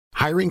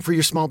Hiring for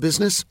your small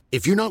business?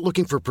 If you're not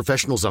looking for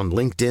professionals on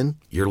LinkedIn,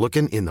 you're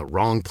looking in the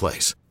wrong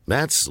place.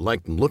 That's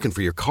like looking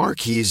for your car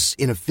keys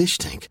in a fish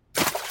tank.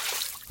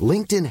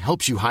 LinkedIn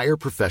helps you hire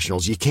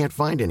professionals you can't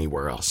find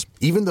anywhere else,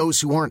 even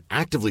those who aren't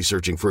actively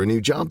searching for a new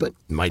job but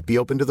might be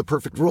open to the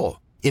perfect role.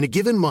 In a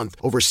given month,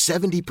 over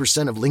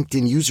 70% of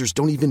LinkedIn users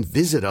don't even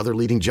visit other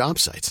leading job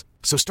sites.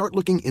 So start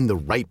looking in the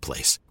right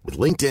place. With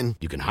LinkedIn,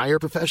 you can hire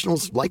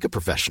professionals like a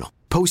professional.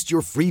 Post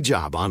your free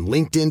job on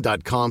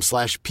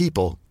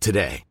linkedin.com/people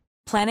today.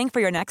 Planning for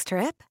your next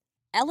trip?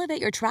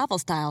 Elevate your travel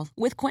style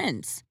with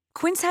Quince.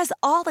 Quince has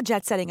all the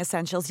jet-setting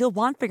essentials you'll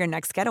want for your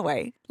next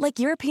getaway, like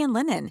European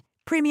linen,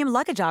 premium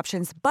luggage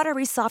options,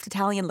 buttery soft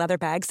Italian leather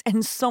bags,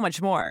 and so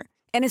much more.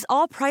 And is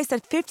all priced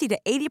at 50 to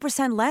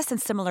 80% less than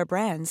similar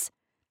brands.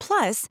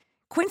 Plus,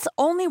 Quince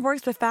only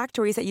works with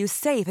factories that use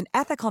safe and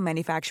ethical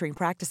manufacturing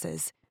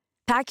practices.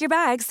 Pack your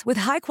bags with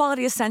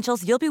high-quality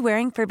essentials you'll be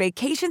wearing for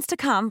vacations to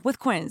come with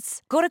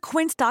Quince. Go to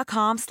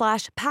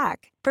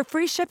quince.com/pack for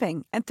free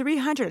shipping and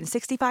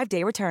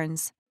 365-day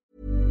returns.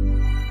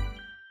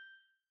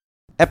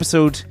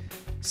 Episode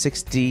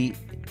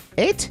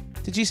 68?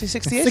 Did you say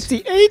 68?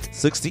 68.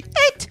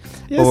 68.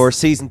 Yes. Or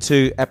season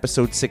 2,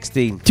 episode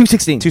 16.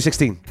 216.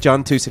 216.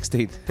 John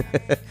 216.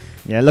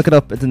 Yeah, look it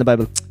up. It's in the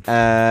Bible.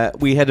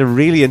 We had a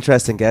really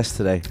interesting guest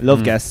today.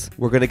 Love guests.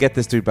 We're going to get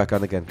this dude back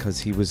on again because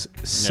he was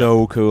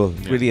so cool.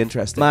 Yeah. Really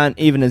interesting. Man,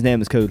 even his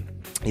name is cool.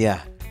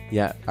 Yeah.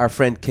 Our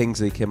friend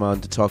Kingsley came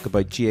on to talk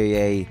about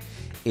GAA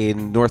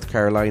in North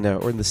Carolina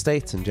or in the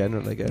States in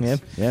general, I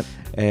guess. Yep.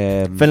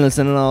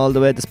 Finlandson and all the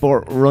way the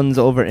sport runs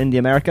over in the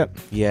America.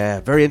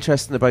 Yeah, very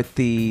interesting about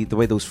the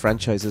way those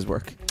franchises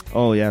work.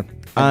 Oh yeah,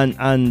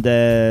 and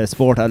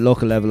sport at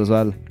local level as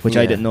well, which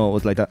I didn't know it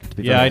was like that. To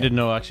be fair. I didn't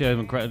know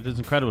actually. It's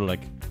incredible.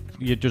 Like,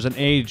 there's an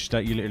age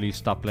that you literally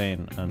stop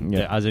playing, and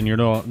as in you're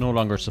no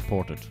longer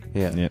supported.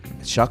 Yeah.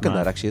 It's shocking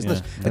that actually, isn't it?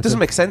 It That's doesn't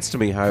make sense to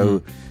me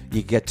how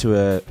you get to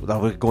a. Well,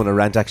 we're going to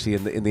rant actually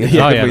in the interview.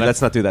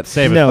 Let's not do that.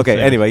 Save it. No. Okay.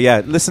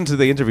 Anyway, listen to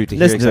the interview to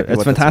hear exactly it's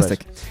what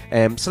fantastic. It's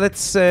about. So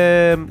let's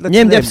name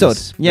the episode.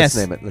 Yes.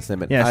 Let's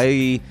name it. Yes.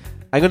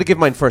 I'm going to give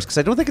mine first because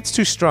I don't think it's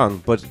too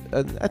strong, but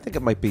I think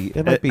it might be.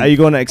 Are you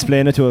going to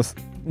explain it to us?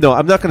 No,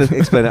 I'm not going to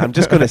explain it. I'm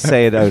just going to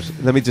say it out.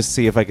 Let me just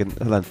see if I can.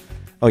 Hold on.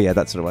 Oh yeah,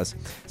 that's what it was.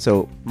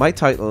 So my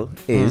title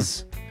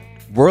is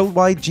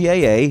Worldwide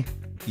GAA.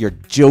 You're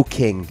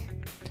joking.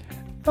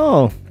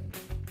 Oh.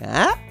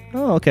 Ah?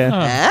 Oh, okay.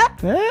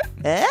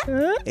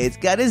 It's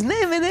got his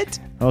name in it.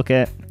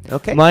 Okay.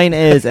 Mine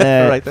is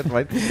right. That's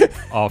fine.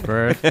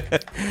 Awkward.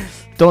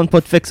 Don't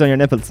put fix on your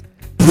nipples.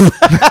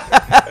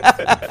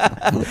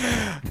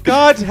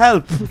 God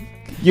help.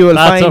 You will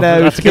find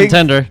out. That's a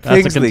contender.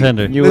 Kingsley,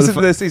 listen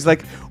to this. He's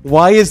like,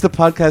 why is the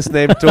podcast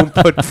name Don't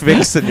Put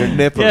Fix in Your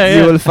Nipples? Yeah.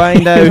 You will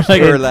find out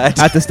Poor lad.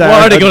 at the start.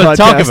 What are they going to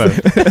talk about?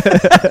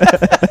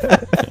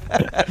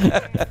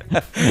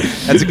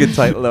 That's a good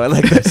title though. I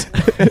like that.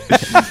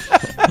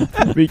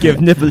 We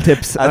give nipple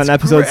tips on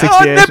episode 68.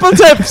 Oh, nipple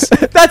tips!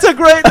 That's a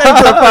great name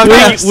for a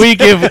podcast. we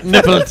give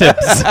nipple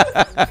tips.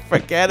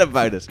 Forget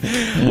about it.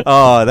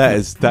 Oh, that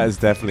is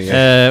definitely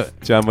it.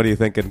 John, what are you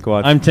thinking? Go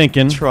on. I'm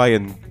thinking try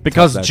and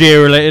because J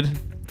related,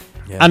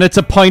 and it's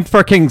a point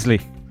for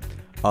Kingsley.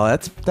 Oh,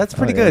 that's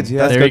pretty good.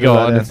 Yeah, there you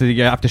go.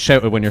 You have to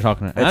shout it when you're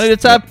talking.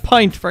 It's a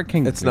point for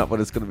Kingsley. It's not what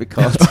it's going to be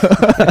called.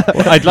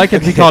 Well, I'd like it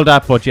to be called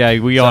that, but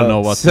we all know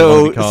what's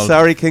going to be called.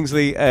 Sorry,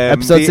 Kingsley.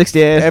 Episode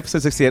 68.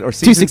 Episode 68 or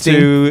season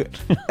 2,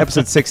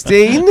 episode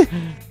 16.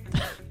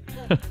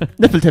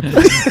 Nipple tips.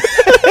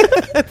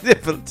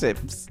 Nipple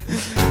tips.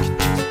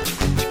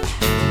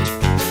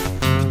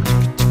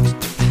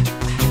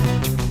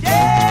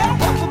 Yeah,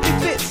 welcome me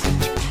this,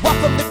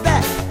 welcome me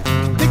that.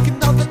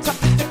 Thinking all the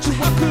topics that you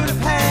could have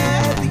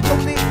had. The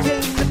only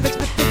game that makes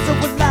me feel so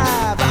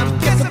alive. I'm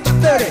guessing for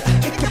 30,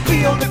 it could be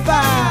only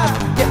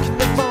 5. Getting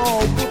them all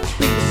would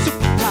be a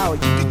superpower.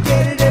 You can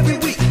get it every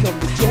week on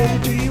the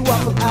JB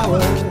Waffle Hour.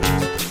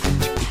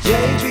 The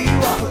JB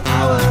Waffle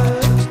Hour.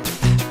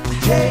 The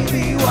JB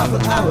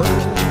Waffle Hour.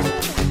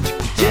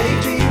 The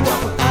JB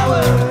Waffle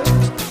Hour.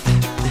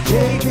 The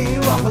JB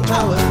Waffle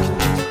Hour.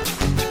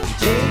 The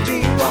JB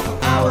Waffle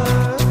Hour.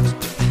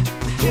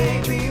 The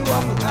JB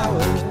Waffle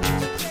Hour.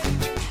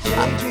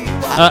 JB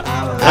Waffle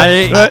Hour.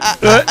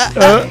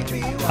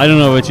 I don't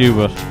know about you,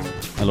 but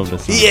I love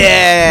this song.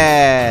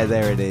 Yeah,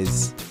 there it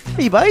is.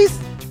 Hey, boys.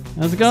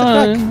 How's it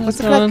going? What's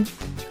the crack?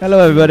 Hello,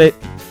 everybody.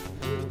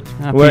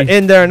 Happy. We're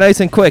in there nice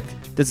and quick.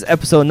 This is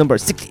episode number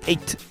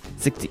 68.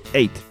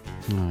 68.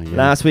 Oh, yeah.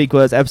 Last week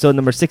was episode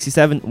number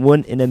 67,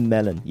 One in a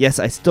Melon. Yes,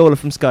 I stole it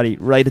from Scotty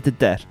right at the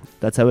death.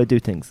 That's how I do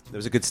things. It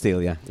was a good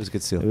steal, yeah. It was a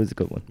good steal. It was a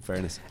good one. In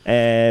fairness.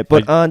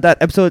 But on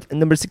that episode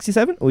number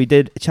 67, we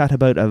did chat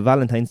about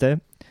Valentine's Day.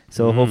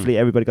 So hopefully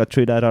everybody got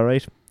through that all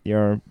right.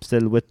 You're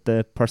still with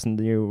the person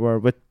that you were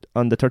with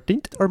on the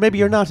 13th. Or maybe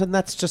you're not, and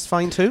that's just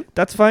fine too.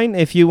 That's fine.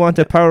 If you want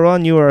to power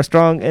on, you are a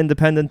strong,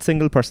 independent,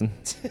 single person.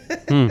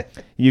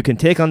 You can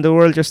take on the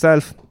world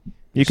yourself.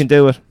 You can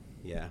do it.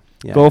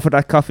 Yeah. Go for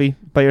that coffee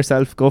by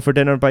yourself. Go for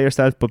dinner by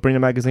yourself, but bring a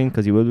magazine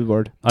because you will be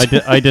bored.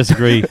 I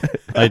disagree.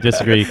 I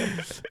disagree.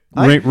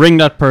 Ring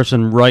that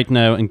person right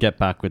now and get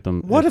back with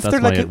them. What if that's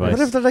they're my like advice. what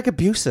if they're like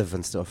abusive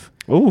and stuff?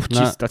 Oh,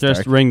 jeez, that's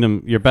just dark. ring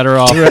them. You're better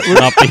off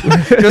not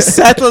be. Just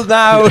settle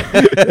now.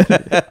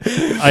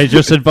 I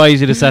just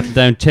advise you to settle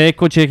down.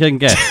 Take what you can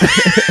get.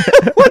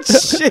 What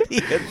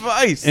shitty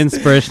advice.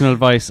 Inspirational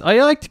advice.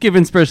 I like to give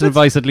inspirational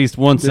advice at least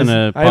once in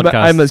a podcast.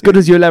 I'm as good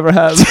as you'll ever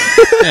have.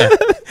 Yeah.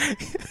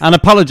 And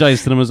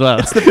apologise to them as well.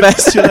 It's the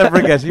best you'll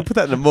ever get. You put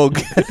that in a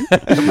mug.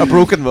 A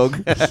broken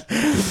mug.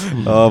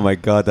 Oh my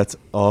god, that's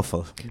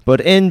awful. But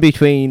in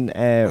between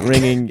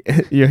ringing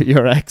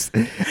your ex,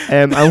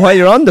 and while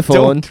you're on the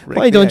phone,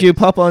 why don't you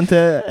pop onto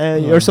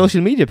your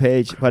social media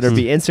page, whether it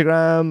be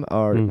Instagram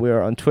or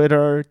we're on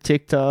Twitter,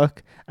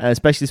 TikTok,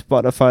 especially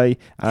Spotify,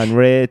 and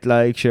rate,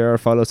 like, share,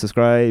 follow,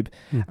 subscribe,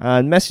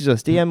 and message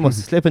us, DM us,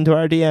 slip into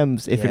our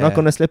DMs if you're not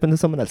going to slip into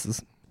someone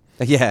else's.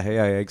 Yeah,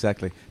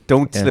 exactly.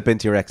 Don't slip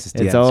into your ex's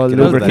DMs. It's all Get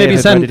over that. Maybe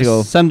ready to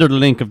go. send her the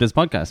link of this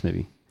podcast,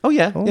 maybe. Oh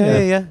yeah.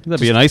 That'd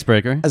be an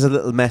icebreaker. As a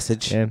little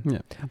message. Yeah. Yeah.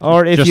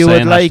 Or if Just you would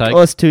saying like hashtag.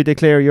 us to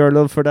declare your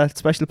love for that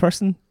special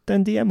person,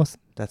 then DM us.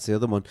 That's the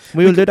other one.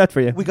 We will do that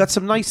for you. We got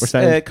some nice We're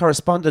sound.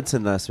 correspondence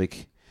in last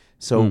week.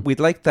 So we'd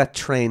like that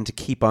train to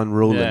keep on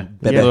rolling. Yeah.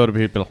 Baby. A load of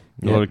people. A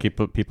Yeah. load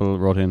of people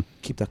wrote in.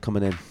 Keep that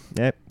coming in.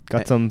 Yep.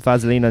 Got some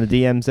Vaseline on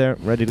the DMs there,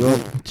 ready to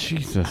go.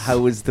 Jesus. How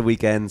was the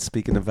weekend?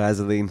 Speaking of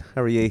Vaseline,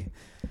 how are you?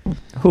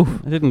 I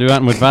didn't do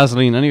anything with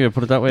Vaseline anyway,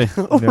 put it that way.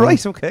 Oh,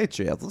 right, okay,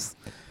 Jesus.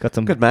 Got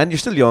some. Good man, you're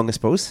still young, I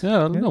suppose.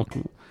 Yeah, no.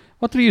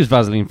 What do we use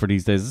Vaseline for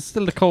these days? It's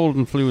still the cold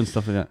and flu and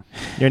stuff like that.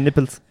 Your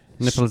nipples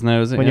Nipples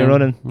now, is it? when you're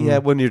running. Yeah,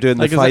 when you're doing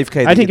the Like, is it-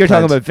 5K. I think you're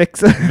talking about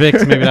Vicks.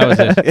 Vicks, maybe that was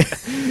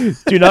it.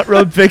 Do not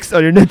rub Vicks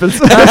on your nipples.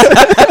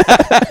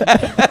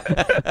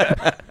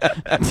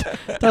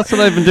 That's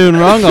what I've been doing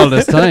wrong all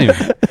this time.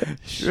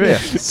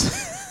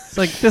 Yes. It's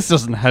like, this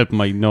doesn't help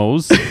my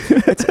nose.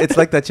 It's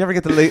like that. Do you ever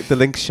get the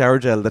Link shower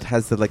gel that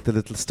has the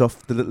little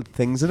stuff, the little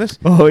things in it?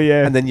 Oh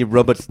yeah. And then you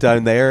rub it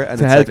down there and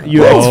to it's help like,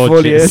 you oh,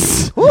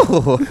 exfoliate.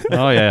 oh,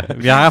 Oh, yeah.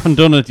 If you haven't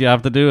done it, you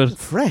have to do it.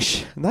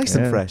 fresh. Nice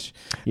and Yeah. fresh.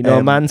 You know,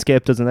 Um,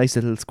 Manscaped does a nice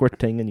little squirt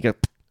thing, and you get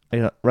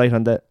right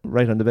on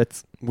the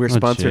bits. We're Oh,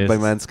 sponsored by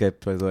Jesus.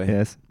 Manscaped, by the way.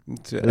 Yes.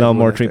 To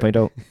Lawnmower everyone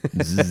out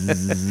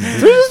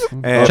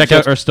 3.0. there. Check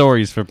out our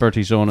stories for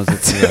Bertie showing us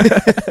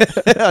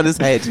it. On his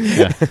head.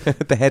 Yeah.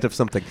 The head of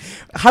something.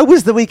 How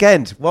was the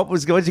weekend? What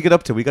did you get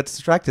up to? We got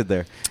distracted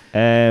there.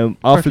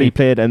 Awfully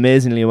played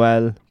amazingly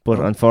well, but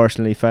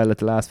unfortunately fell at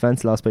the last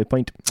fence, lost by a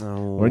point.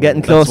 Oh. We're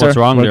getting That's closer. what's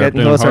wrong We're there,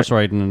 getting doing closer. horse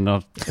riding and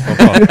not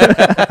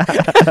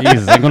football.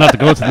 Jesus, I'm going to have to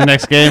go to the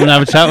next game and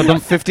have a chat with them.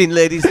 15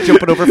 ladies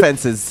jumping over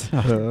fences.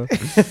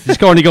 Just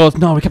go and he goes,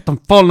 no, we kept them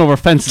falling over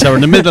fences that were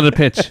in the middle of the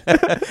pitch.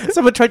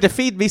 Someone tried to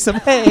feed me some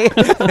hay.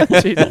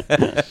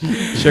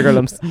 Sugar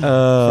lumps. Oh,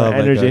 For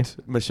energy. God.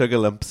 My sugar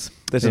lumps.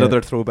 There's Yeah.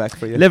 another throwback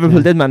for you.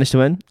 Liverpool did manage to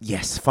win.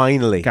 Yes,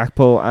 finally.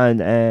 Gakpo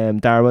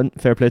and Darwin,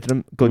 fair play to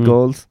them. Good Mm.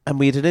 goals. And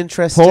we had an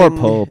interesting...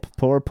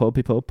 Poor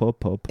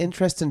Pope.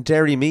 Interesting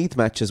Derry Meath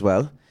match as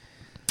well.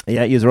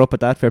 Yeah, you were up at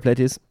that. Fair play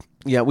to you.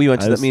 Yeah, we went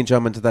to I that. was- Me and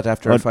John went to that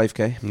after our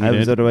 5K. I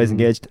was otherwise Mm.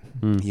 engaged.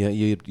 Yeah,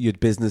 you had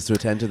business to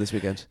attend to this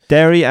weekend.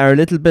 Derry are a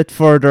little bit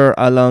further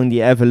along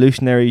the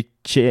evolutionary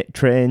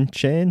train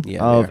Yeah,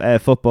 of they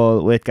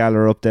football with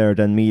Gallagher up there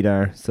than Mead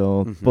are.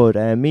 So, Mhm.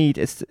 but Mead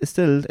it's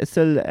still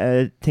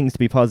things to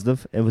be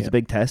positive. It was Yeah. a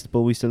big test,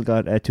 but we still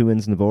got 2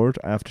 wins on the board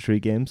after 3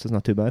 games. So it's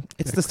not too bad.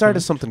 It's the start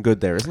of something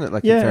good there, isn't it?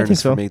 Like, Yeah, I in think fairness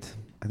so. for Meath.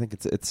 I think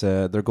it's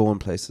they're going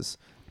places.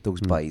 Those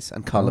boys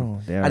and Colin.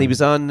 Oh, they are. And he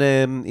was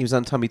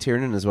on Tommy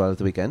Tiernan as well at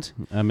the weekend.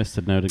 I missed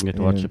it now, didn't get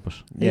to watch it, but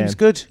He was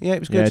good. Yeah, he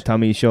was Yeah, good.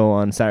 Tommy's show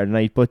on Saturday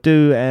night. But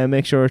do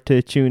make sure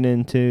to tune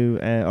in to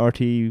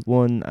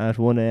RT1 at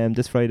 1 a.m.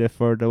 this Friday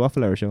for the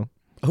Waffle Hour show.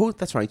 Oh,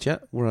 that's right. Yeah,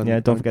 we're on. Yeah,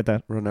 don't forget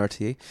that. We're on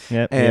RTE.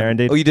 Yeah, we are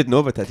indeed. Oh, you didn't know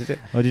about that, did you?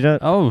 Oh, did you know?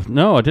 oh,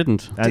 no, I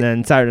didn't. And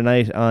then Saturday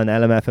night on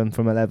LMFM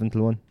from 11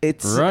 till 1.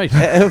 It's Right.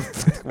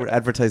 We're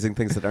advertising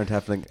things that aren't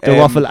happening. The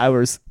Waffle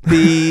Hours.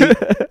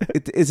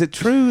 Is it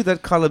true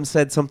that Colin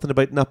said something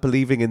about not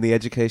believing in the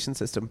education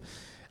system,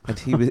 and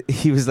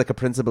he was like a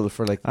principal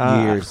for like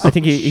years? I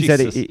think he said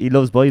Jesus. he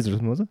loves boys or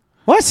something, was it?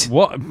 What?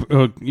 What?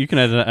 You can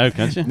edit it out,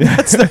 can't you?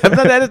 I'm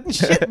not editing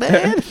shit,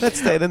 man. That's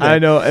staying in there. I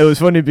know. It was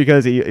funny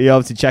because he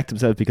obviously checked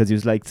himself because he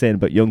was like saying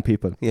about young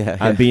people Yeah,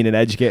 and being an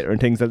educator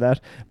and things like that.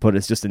 But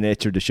it's just the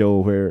nature of the show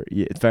where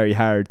it's very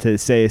hard to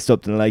say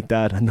something like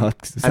that and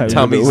not sound a bit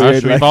Tommy's- weird.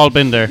 Actually, like. we've all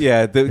been there.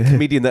 yeah. The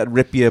comedian that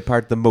rip you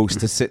apart the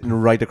most is sitting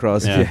right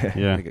across. Yeah,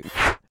 yeah.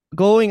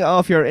 Going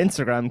off your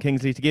Instagram,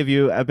 Kingsley, to give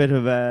you a bit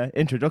of an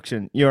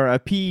introduction. You're a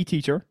PE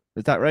teacher,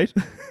 is that right?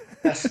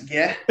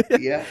 Yeah.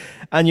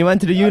 And you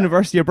went to the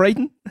University of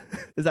Brighton,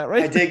 is that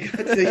right? I did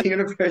go to the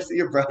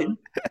University of Brighton.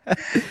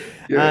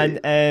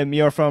 And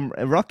you're from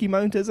Rocky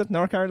Mount, is it,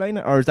 North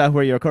Carolina, or is that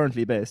where you're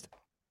currently based?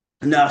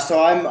 No,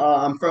 so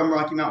I'm from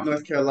Rocky Mount,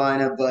 North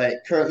Carolina, but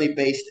currently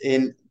based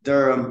in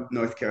Durham,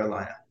 North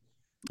Carolina.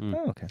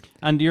 Oh, okay.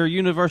 And your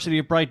University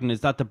of Brighton, is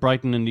that the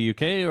Brighton in the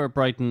UK or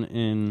Brighton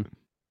in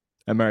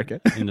America.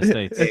 the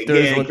States? There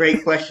is Yeah, one.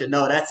 great question.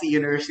 No, that's the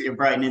University of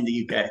Brighton in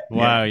the UK.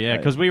 Wow, yeah,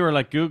 because we were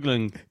like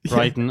Googling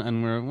Brighton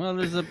and we're, well,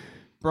 there's a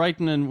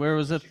Brighton and where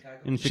was it?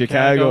 In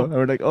Chicago. And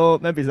we're like, oh,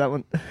 maybe it's that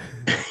one.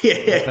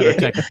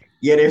 Yeah,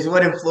 yeah. There's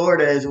one in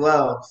Florida as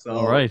well. So,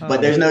 all right.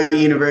 but there's no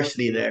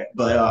university there.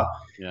 But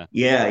yeah.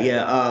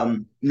 yeah.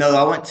 No,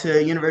 I went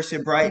to University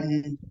of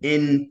Brighton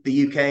in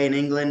the UK in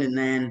England, and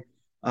then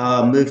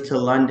moved to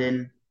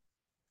London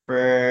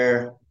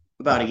for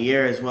about a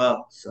year as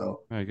well.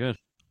 So very good.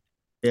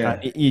 Yeah.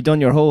 You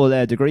done your whole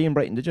degree in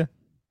Brighton, did you?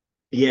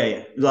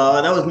 Yeah.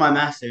 Well, that was my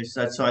master's.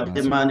 So I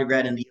did my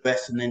undergrad in the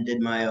US and then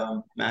did my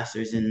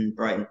master's in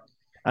Brighton.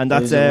 And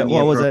that's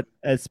what was it?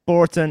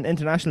 Sports and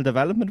International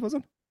Development, was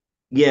it?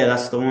 Yeah,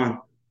 that's the one.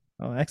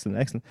 Oh,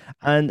 excellent.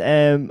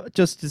 And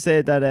just to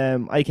say that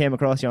I came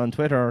across you on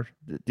Twitter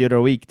the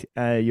other week.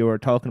 You were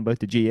talking about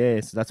the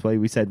GA, so that's why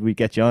we said we'd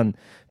get you on,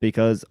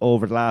 because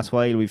over the last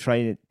while we've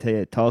tried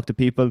to talk to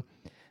people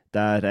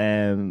that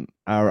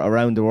are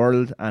around the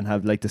world and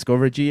have like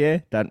discovered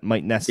GA that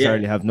might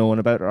necessarily have known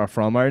about it or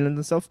from Ireland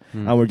and stuff,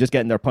 and we're just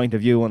getting their point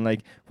of view on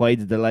like why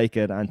did they like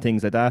it and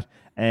things like that.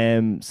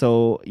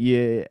 So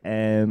you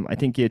I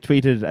think you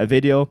tweeted a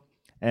video.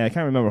 I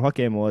can't remember what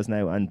game it was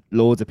now, and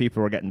loads of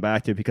people were getting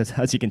back to it because,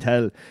 as you can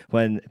tell,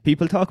 when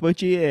people talk about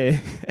GA,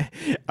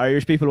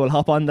 Irish people will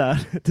hop on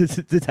that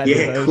to tell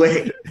you about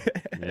quick.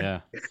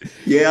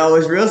 Yeah, I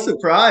was real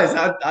surprised.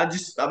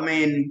 I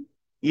mean,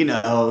 you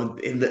know,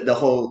 in the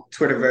whole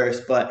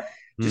Twitterverse, but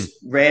just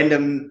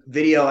random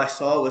video I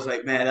saw was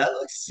like, man, that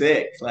looks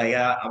sick. Like,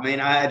 I mean,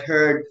 I had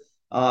heard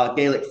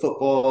Gaelic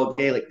football,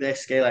 Gaelic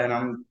this, Gaelic, and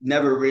I've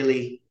never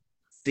really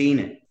seen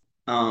it.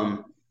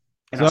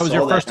 And so that was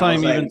your first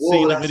time even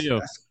seeing a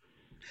video?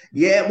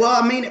 Yeah, well,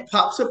 I mean, it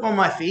pops up on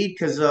my feed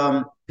because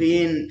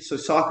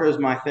soccer is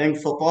my thing,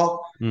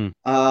 football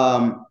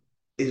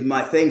is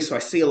my thing. So I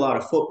see a lot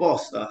of football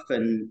stuff.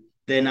 And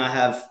then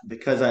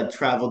because I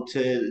traveled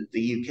to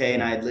the UK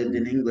and I had lived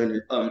in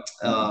England,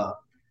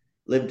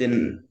 lived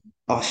in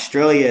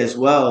Australia as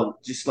well,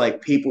 just like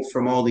people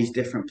from all these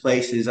different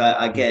places,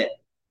 I get,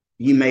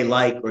 you may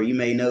like or you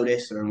may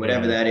notice or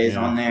whatever that is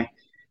on there.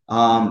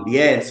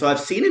 So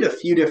I've seen it a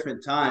few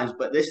different times,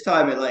 but this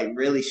time it like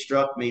really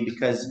struck me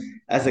because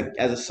as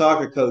a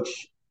soccer coach,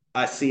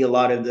 I see a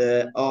lot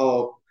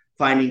of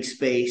finding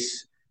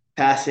space,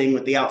 passing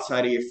with the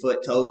outside of your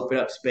foot to open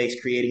up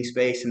space, creating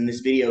space. And this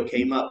video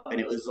came up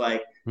and it was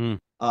like,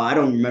 I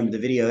don't remember the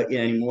video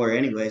anymore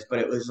anyways, but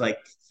it was like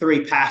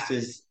 3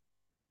 passes.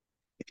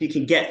 If you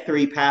can get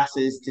 3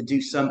 passes to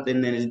do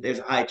something, then there's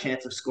a high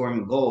chance of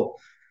scoring a goal.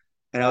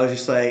 And I was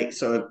just like,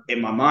 so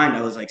in my mind,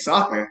 I was like,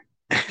 soccer.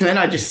 And then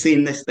I just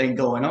seen this thing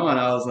going on.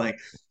 I was like,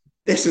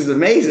 this is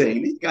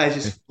amazing. These guys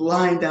just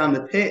flying down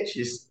the pitch,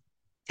 just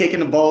taking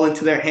the ball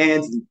into their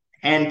hands and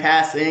hand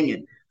passing.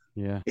 And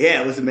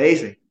it was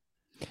amazing.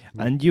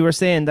 And you were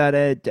saying that,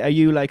 are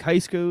you like high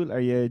school? Are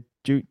you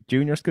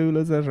junior school,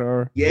 is it?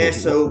 Or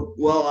so,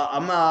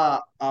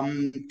 well,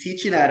 I'm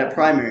teaching at a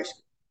primary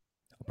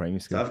school.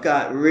 So I've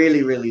got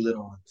really, really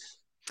little ones.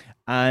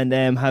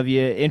 And have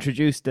you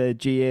introduced the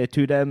GA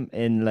to them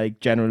in like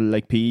general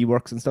like PE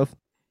works and stuff?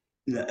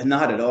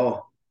 Not at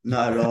all.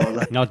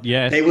 Like, not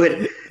yet. They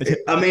would.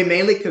 I mean,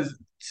 mainly because,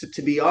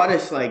 to be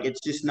honest, like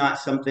it's just not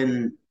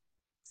something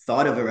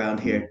thought of around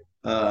here.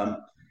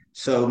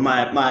 So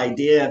my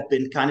idea, I've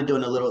been kind of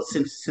doing a little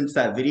since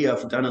that video.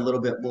 I've done a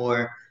little bit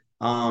more.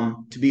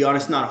 To be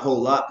honest, not a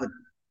whole lot, but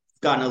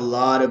gotten a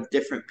lot of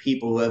different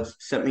people who have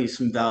sent me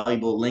some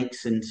valuable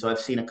links, and so I've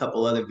seen a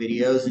couple other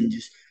videos and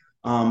just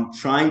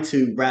trying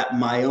to wrap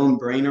my own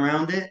brain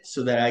around it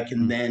so that I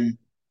can then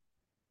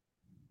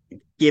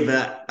give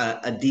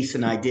a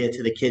decent idea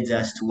to the kids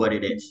as to what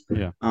it is.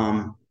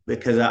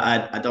 Because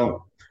I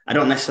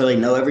don't necessarily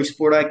know every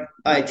sport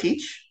I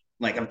teach.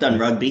 Like I've done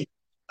rugby,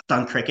 I've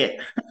done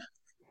cricket.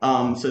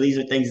 So these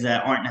are things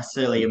that aren't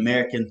necessarily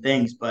American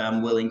things, but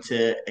I'm willing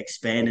to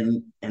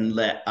expand and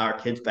let our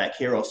kids back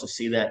here also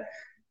see that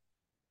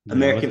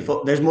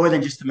there's more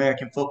than just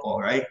American football,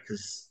 right?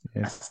 Because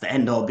that's the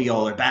end all be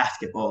all or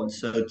basketball. And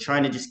so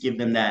trying to just give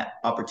them that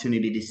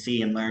opportunity to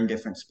see and learn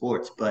different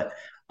sports. But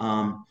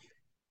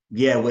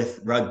with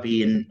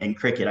rugby and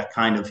cricket, I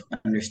kind of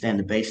understand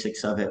the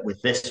basics of it.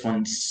 With this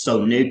one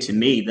so new to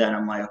me that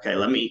I'm like, okay,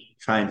 let me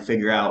try and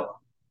figure out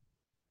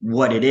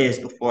what it is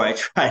before I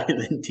try to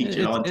then teach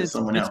it on to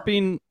someone else.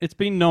 It's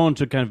been known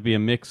to kind of be a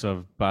mix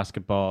of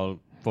basketball,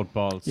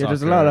 football, soccer.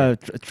 There's a lot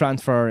of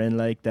transfer in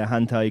like the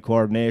hand-eye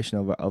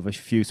coordination of a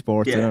few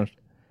sports in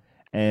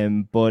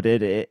it. But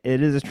it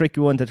is a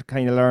tricky one to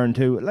kind of learn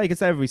too. Like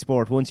it's every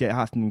sport. Once you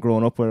haven't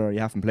grown up with it or you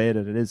haven't played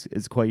it,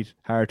 it's quite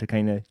hard to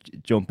kind of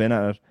jump in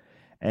at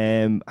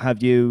it.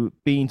 Have you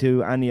been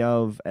to any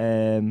of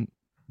the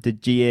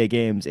GA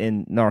games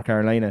in North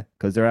Carolina?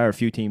 Because there are a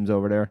few teams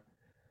over there.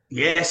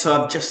 Yeah, so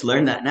I've just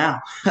learned that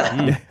now.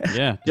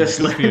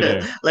 Just learned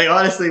it. Like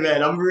honestly,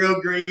 man, I'm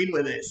real green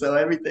with it. So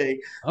everything.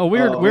 Oh,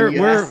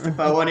 we're asked if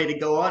I wanted to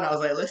go on, I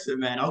was like, listen,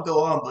 man, I'll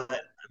go on, but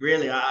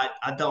really, I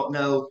don't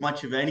know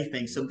much of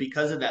anything. So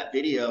because of that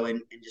video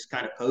and just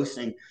kind of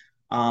posting,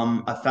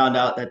 I found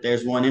out that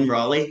there's one in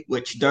Raleigh,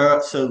 which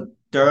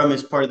Durham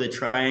is part of the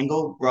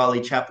Triangle.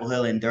 Raleigh, Chapel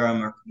Hill, and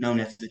Durham are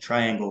known as the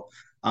Triangle.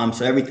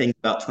 So everything's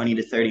about 20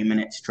 to 30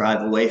 minutes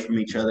drive away from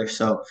each other.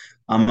 So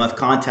I've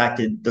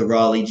contacted the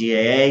Raleigh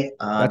GAA.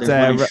 That's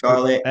There's one in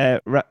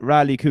Charlotte.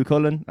 Raleigh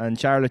Cullen and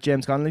Charlotte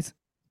James Connolly's.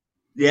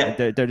 Yeah.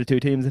 They're the two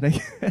teams, I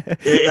think.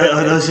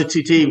 Those are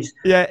two teams.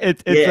 Yeah,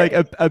 it's like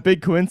a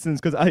big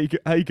coincidence because I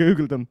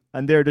googled them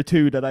and they're the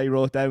two that I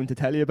wrote down to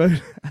tell you about.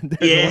 And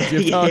That's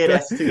too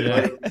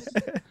funny.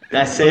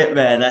 That's it,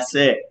 man. That's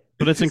it.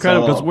 But it's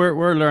incredible because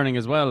we're learning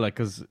as well. Like,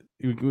 because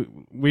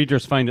we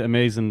just find it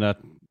amazing that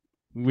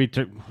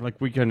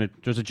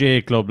there's a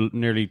GA club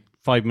nearly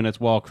 5 minutes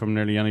walk from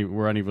nearly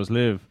where any of us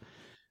live,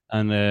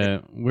 and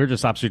we're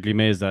just absolutely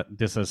amazed that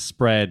this has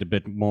spread a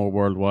bit more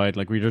worldwide.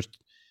 Like,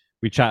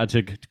 we chatted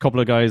to a couple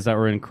of guys that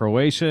were in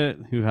Croatia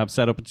who have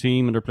set up a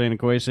team and they're playing in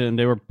Croatia, and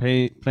they were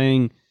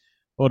playing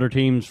other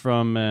teams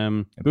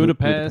from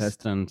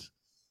Budapest and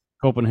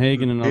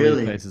Copenhagen and all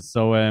these places.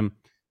 So, and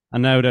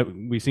now that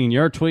we've seen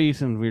your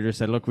tweet, and we just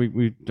said, look,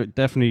 we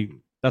definitely,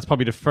 that's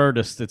probably the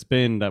furthest it's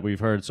been that we've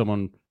heard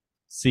someone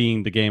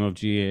seeing the game of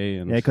GA.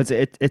 And because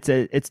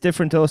it's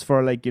different to us.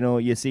 For like,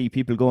 you see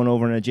people going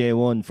over in a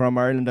J1 from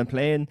Ireland and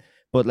playing,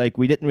 but like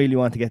we didn't really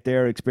want to get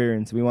their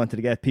experience. We wanted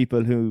to get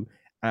people who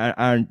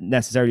aren't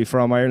necessarily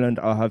from Ireland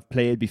or have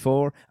played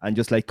before and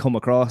just like come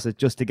across it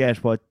just to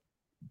get what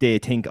they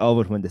think of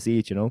it when they see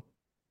it,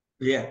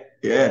 Yeah,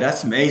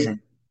 that's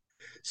amazing.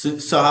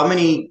 So how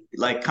many,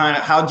 like,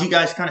 how did you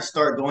guys kind of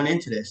start going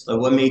into this? Like,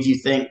 what made you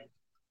think,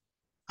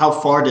 how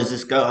far does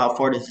this go? How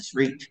far does this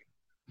reach?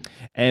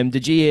 The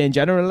GA in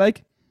general,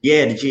 like?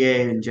 Yeah, the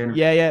GA in general.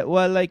 Yeah.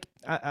 Well, like,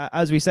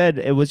 as we said,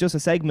 it was just a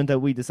segment that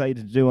we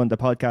decided to do on the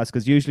podcast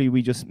because usually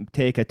we just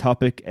take a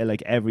topic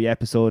like every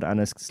episode and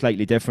it's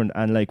slightly different,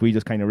 and like we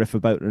just kind of riff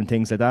about it and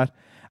things like that.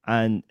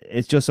 And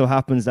it just so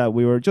happens that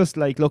we were just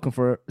like looking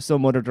for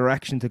some other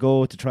direction to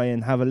go to try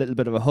and have a little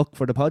bit of a hook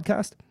for the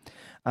podcast.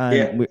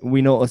 And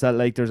we noticed that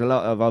like there's a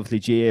lot of obviously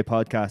GA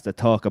podcasts that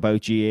talk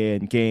about GA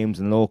and games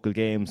and local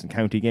games and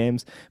county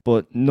games,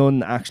 but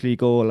none actually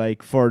go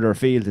like further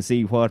afield to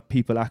see what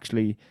people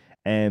actually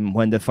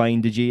when they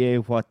find the GA,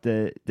 what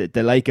they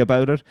like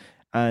about it,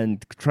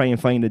 and try and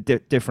find the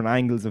different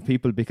angles of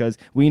people, because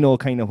we know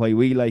kind of why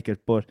we like it,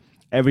 but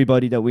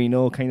everybody that we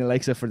know kind of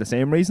likes it for the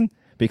same reason,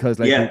 because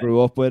like we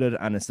grew up with it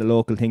and it's the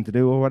local thing to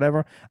do or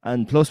whatever.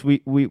 And plus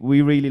we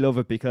really love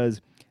it because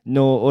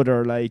no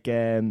other like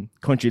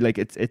country, like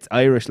it's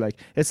Irish, like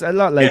it's a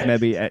lot like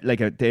maybe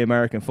the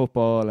American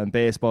football and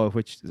baseball,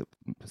 which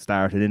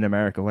started in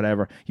America,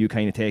 whatever. You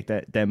kind of take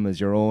them as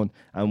your own,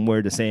 and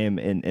we're the same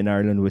in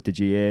Ireland with the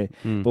GA.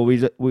 But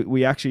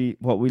we actually,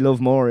 what we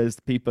love more is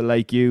people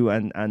like you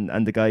and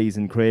the guys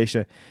in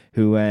Croatia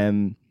who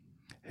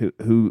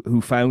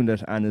found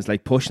it and is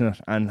like pushing it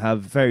and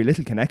have very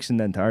little connection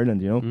then to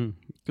Ireland,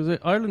 because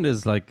Ireland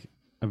is like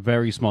a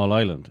very small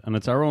island and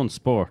it's our own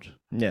sport.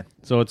 Yeah.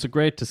 So it's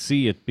great to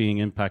see it being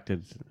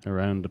impacted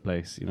around the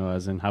place,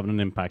 as in having an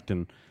impact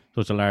in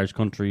such a large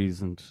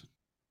countries and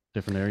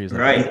different areas.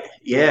 Right.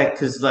 Yeah,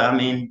 because I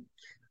mean,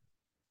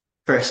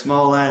 for a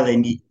small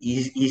island,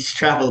 you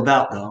travel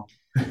about though.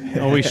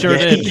 Oh, we sure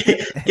did.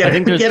 I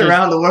think get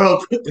around the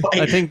world.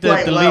 I think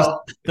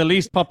the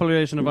least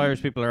population of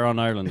Irish people are on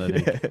Ireland, I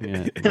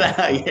think.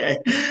 Yeah.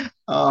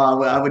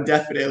 Well, I would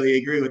definitely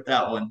agree with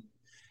that one.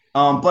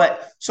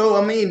 But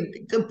so I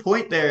mean, good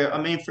point there.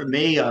 I mean, for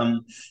me,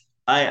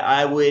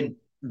 I would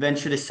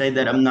venture to say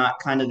that I'm not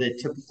kind of the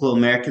typical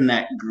American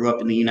that grew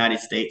up in the United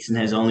States and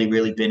has only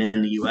really been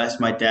in the U.S.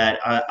 My dad,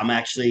 I'm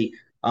actually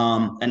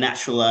a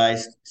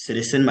naturalized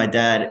citizen. My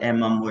dad and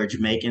mom were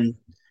Jamaican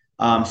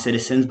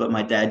citizens, but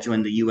my dad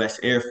joined the U.S.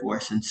 Air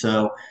Force, and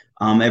so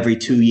every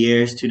 2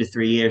 years, 2 to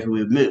 3 years, we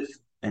would move.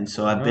 And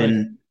so I've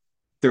been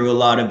through a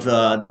lot of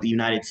the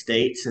United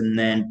States, and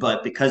then,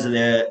 but because of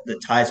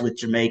the ties with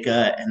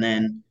Jamaica, and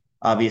then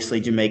obviously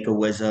Jamaica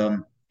was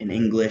an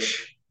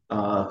English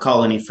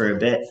colony for a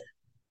bit.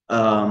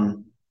 I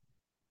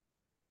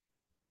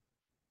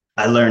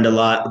learned a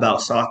lot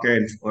about soccer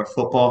or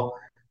football.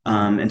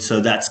 And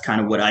so that's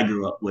kind of what I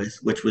grew up with,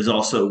 which was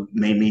also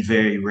made me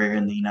very rare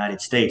in the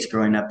United States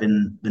growing up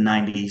in the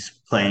 90s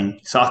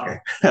playing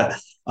soccer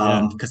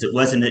because it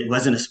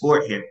wasn't a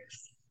sport here.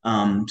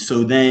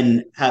 So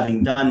then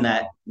having done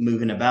that,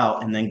 moving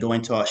about and then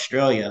going to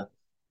Australia,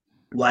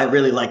 well, I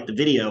really liked the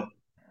video.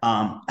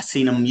 I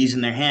seen them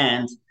using their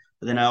hands,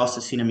 but then I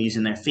also seen them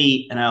using their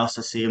feet, and I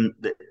also see them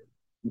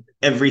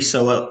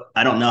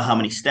I don't know how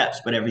many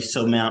steps, but every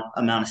amount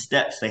of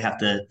steps they have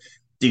to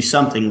do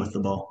something with the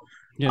ball.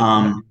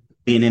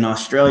 Being in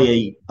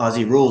Australia,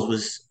 Aussie rules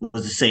was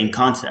the same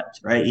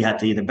concept, right? You had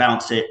to either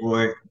bounce it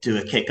or do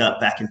a kick up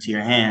back into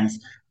your hands.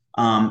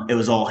 It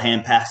was all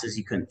hand passes.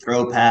 You couldn't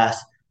throw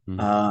pass.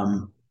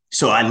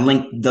 So I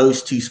linked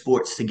those two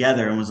sports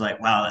together and was like,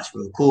 wow, that's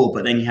really cool.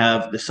 But then you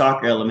have the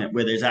soccer element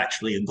where there's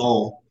actually a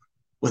goal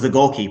with a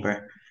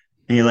goalkeeper.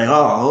 And you're like,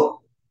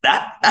 oh,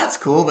 that's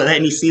cool. But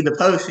then you see the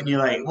post and you're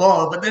like,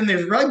 whoa, but then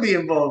there's rugby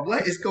involved.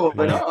 What is going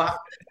on?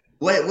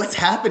 What's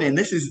happening?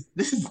 This is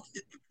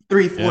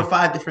three, four,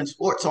 five different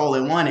sports all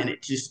in one, and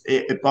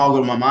it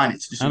boggled my mind.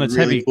 It's just and a it's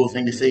really heavy. cool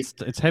thing to see.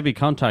 It's heavy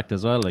contact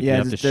as well. Like you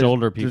have to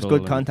shoulder people. There's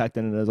good contact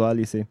in it as well.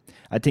 You see,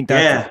 I think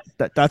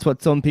that's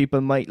what some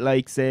people might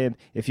like. Say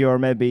if you're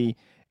maybe,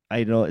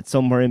 I don't know, it's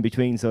somewhere in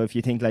between. So if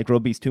you think like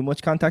rugby's too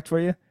much contact for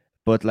you,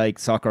 but like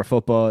soccer,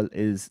 football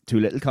is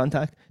too little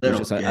contact, there's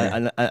just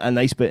a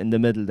nice bit in the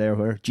middle there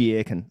where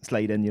GA can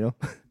slide in. You know.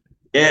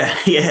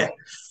 Yeah.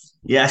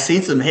 I've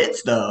seen some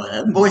hits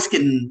though. Boys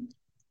can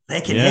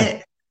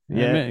hit.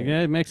 Yeah,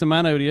 it makes a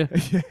man out of you.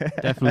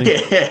 Definitely.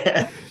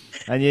 Yeah.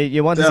 And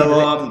you want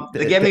to see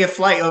they gave me a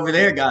flight over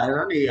there, guys.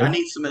 I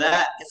need some of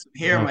that. Get some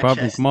hair on my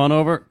chest. Come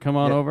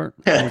on over.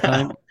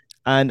 Anytime.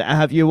 And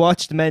have you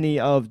watched many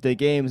of the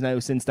games now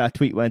since that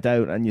tweet went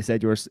out? And you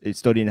said you were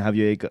studying. Have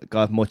you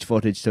got much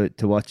footage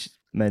to watch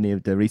many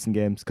of the recent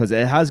games? Because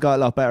it has got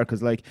a lot better.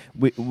 Because like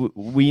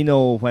we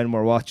know when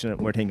we're watching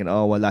it, we're thinking,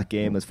 oh well, that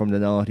game is from the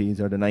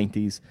noughties or the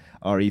 90s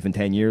or even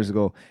 10 years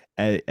ago.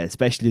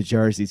 Especially the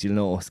jerseys, you'll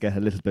notice get a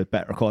little bit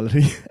better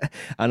quality,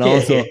 and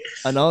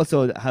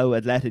also how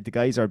athletic the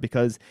guys are,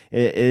 because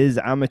it is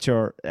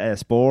amateur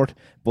sport.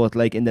 But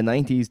like in the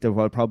 90s, they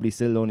were probably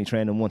still only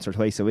training once or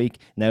twice a week.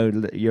 Now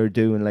you're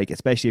doing like,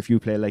 especially if you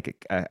play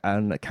like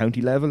on a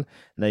county level,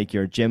 like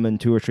you're gymming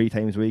 2 or 3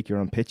 times a week, you're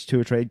on pitch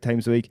 2 or 3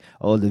 times a week.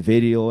 All the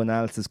video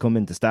analysis come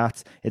into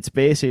stats. It's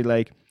basically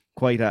like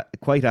quite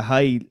a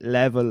high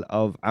level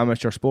of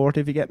amateur sport,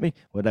 if you get me,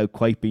 without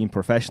quite being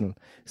professional.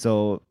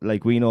 So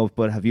like we know,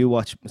 but have you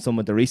watched some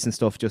of the recent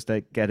stuff just to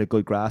get a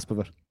good grasp of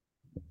it?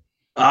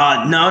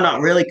 No,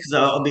 not really, because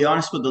I'll be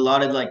honest, with a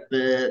lot of like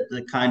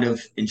the kind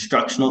of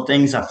instructional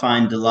things, I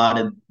find a lot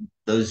of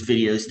those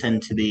videos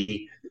tend to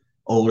be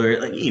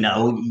older. Like, you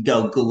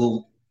go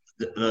Google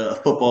a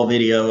football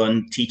video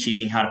on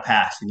teaching how to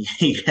pass, and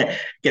you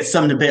get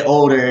something a bit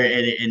older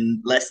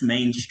and less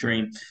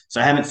mainstream. So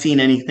I haven't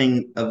seen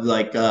anything of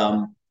like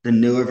the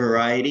newer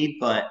variety,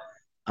 but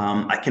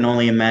I can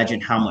only imagine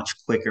how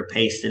much quicker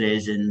paced it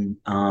is. And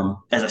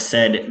as I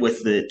said,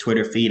 with the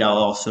Twitter feed, I'll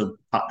also,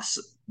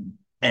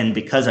 and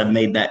because I've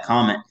made that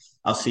comment,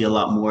 I'll see a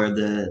lot more of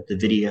the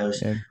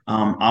videos. Yeah.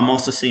 I'm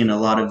also seeing a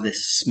lot of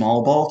this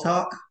small ball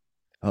talk.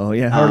 Oh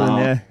yeah,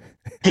 hurling,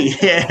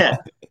 yeah,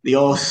 the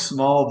old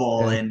small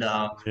ball, and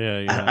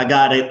I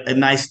got a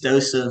nice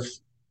dose of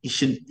you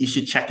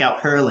should check out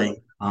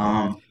hurling.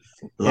 A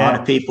lot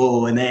of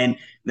people, and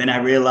then I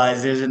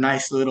realized there's a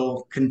nice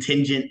little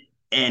contingent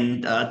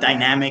and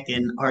dynamic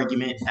and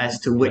argument as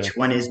to which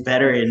one is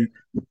better and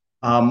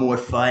more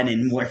fun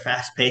and more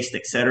fast paced,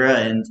 etc.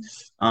 And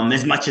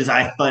as much as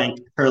I think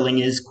hurling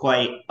is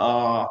quite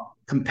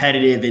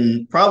competitive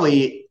and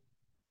probably,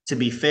 to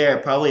be fair,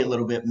 probably a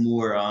little bit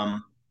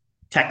more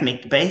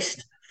technique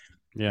based.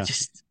 Yeah,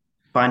 just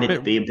find it to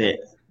be a bit.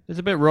 It's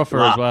a bit rougher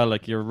as well.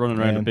 Like you're running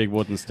around with big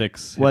wooden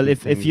sticks. Well,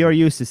 if you're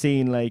used to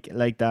seeing like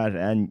that,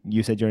 and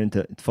you said you're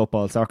into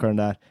football, soccer, and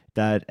that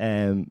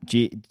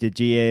the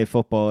GA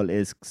football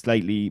is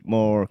slightly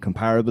more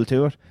comparable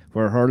to it,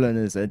 where hurling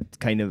is a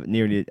kind of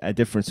nearly a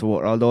different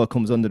sport. Although it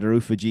comes under the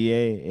roof of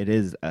GA, it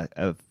is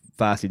a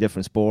vastly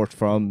different sport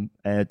from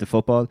the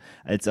football.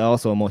 It's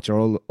also a much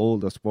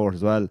older sport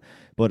as well.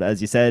 But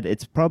as you said,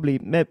 it's probably,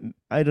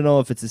 I don't know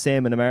if it's the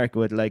same in America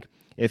with like,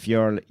 if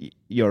you're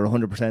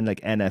 100%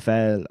 like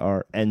NFL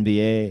or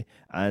NBA,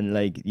 and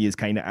like you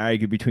kind of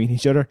argue between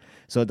each other.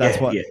 So that's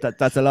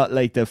that's a lot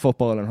like the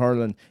football and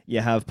hurling.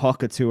 You have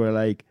pockets who are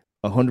like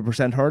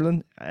 100%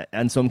 hurling,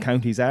 and some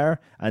counties are,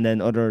 and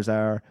then others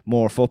are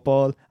more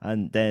football,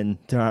 and then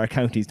there are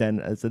counties then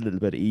it's a little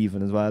bit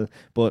even as well.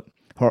 But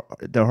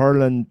the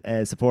hurling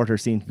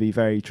supporters seem to be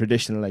very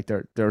traditional. Like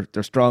they're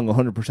strong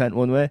 100%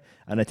 one way,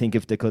 and I think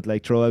if they could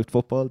like throw out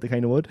football, they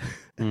kind of would.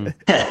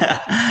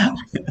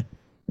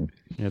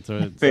 Yeah, it's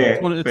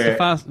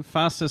the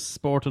fastest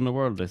sport in the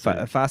world.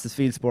 Fastest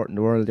field sport in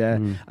the world, yeah.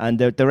 And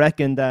they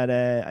reckon that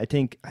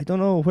I don't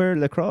know where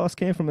lacrosse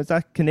came from. Is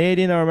that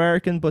Canadian or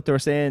American? But they were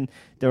saying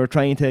they were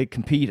trying to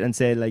compete and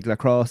say like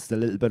lacrosse is a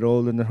little bit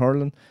older than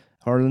hurling.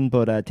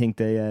 But I think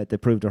they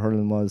proved that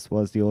hurling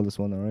was the oldest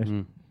one. All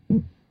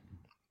right.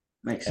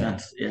 Makes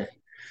sense, yeah.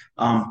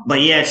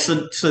 But yeah,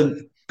 so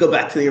go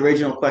back to the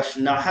original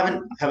question. No, I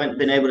haven't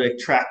been able to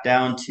track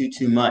down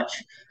too much,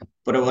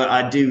 but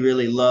I do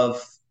really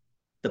love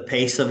the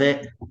pace of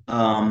it,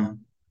 and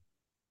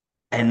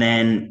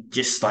then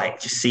just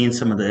seeing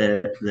some of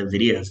the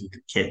videos of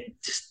the kid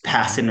just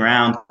passing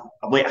around.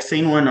 Wait, I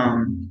seen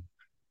one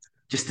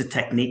just the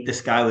technique this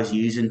guy was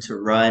using to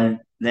run.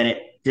 Then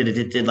it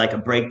did like a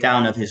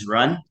breakdown of his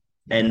run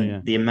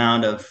and the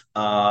amount of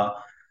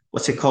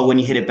what's it called when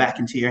you hit it back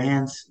into your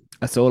hands?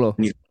 A solo.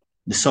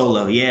 The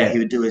solo, yeah. He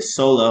would do his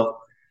solo.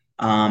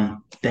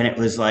 Then it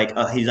was like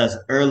he does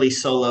early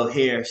solo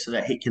here so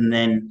that he can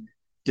then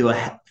do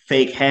a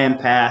fake hand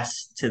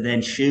pass to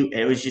then shoot.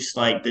 It was just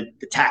like the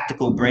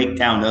tactical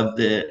breakdown of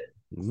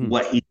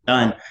what he's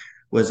done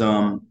was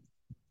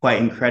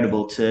quite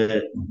incredible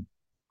to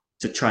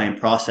try and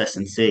process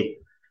and see.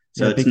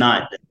 So it's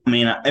not, I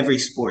mean, every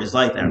sport is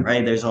like that,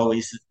 right? There's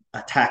always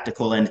a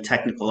tactical and a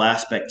technical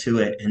aspect to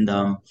it.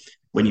 And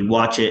when you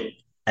watch it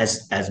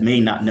as me,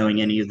 not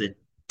knowing any of the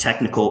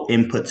technical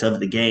inputs of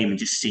the game and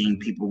just seeing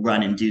people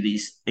run and do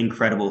these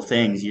incredible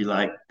things, you're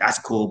like, that's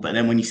cool. But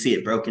then when you see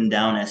it broken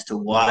down as to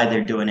why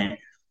they're doing it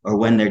or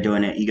when they're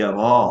doing it, you go,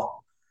 oh,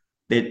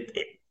 it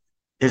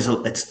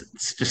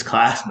it's just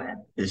class,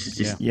 man. It's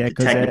just Yeah, the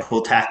because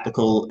technical,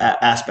 tactical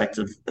aspects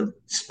of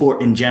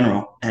sport in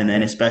general, and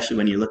then especially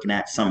when you're looking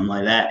at something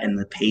like that and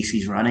the pace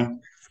he's running.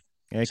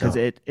 yeah, because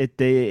So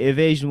the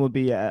evasion would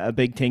be a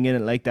big thing in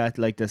it, like that,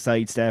 like the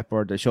sidestep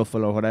or the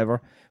shuffle or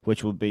whatever,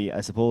 which would be,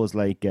 I suppose,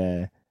 like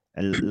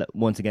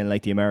once again,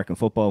 like the American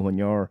football when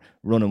you're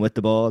running with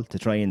the ball to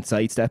try and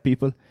sidestep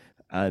people.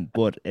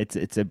 But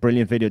it's a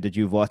brilliant video that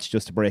you've watched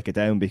just to break it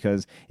down,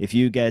 because if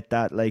you get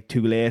that like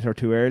too late or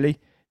too early,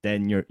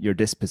 then you're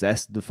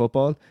dispossessed of the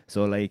football.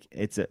 So like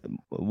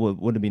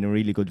would have been a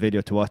really good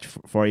video to watch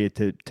for you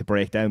to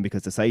break down,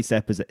 because the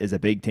sidestep is a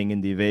big thing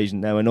in the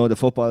evasion. Now I know the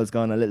football has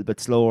gone a little bit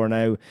slower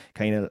now,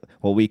 kind of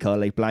what we call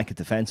like blanket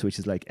defense, which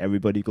is like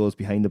everybody goes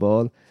behind the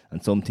ball,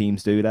 and some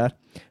teams do that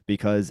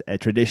because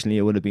traditionally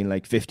it would have been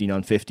like 15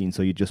 on 15,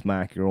 so you just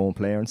mark your own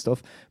player and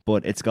stuff.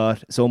 But it's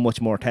got so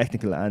much more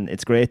technical, and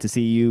it's great to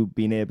see you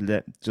being able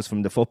to, just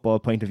from the football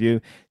point of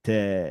view,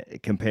 to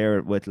compare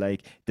it with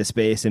like the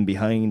space in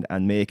behind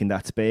and making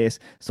that space.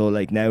 So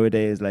like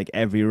nowadays, like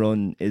every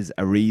run is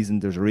a reason.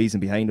 There's a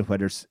reason behind it,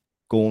 whether it's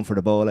going for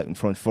the ball out in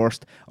front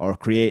first or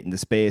creating the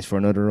space for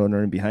another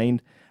runner in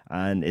behind.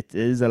 And it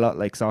is a lot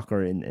like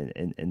soccer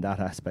in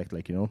that aspect,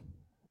 like, you know.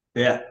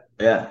 yeah,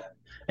 yeah,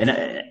 and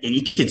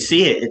you can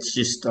see it. It's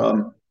just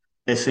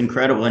it's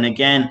incredible. And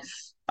again,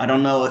 I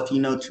don't know if you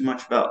know too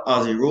much about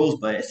Aussie rules,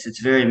 but it's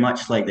very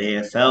much like the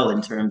AFL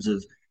in terms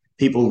of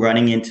people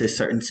running into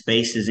certain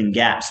spaces and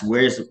gaps.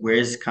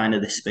 Where's kind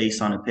of the space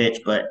on a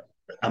pitch? But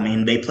I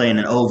mean, they play in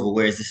an oval,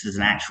 whereas this is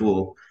an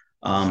actual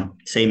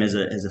same as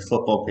a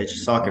football pitch, a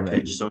soccer You're right.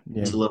 pitch. So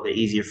Yeah. it's a little bit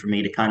easier for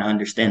me to kind of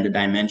understand the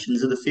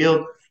dimensions of the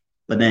field.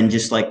 But then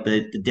just like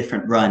the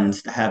different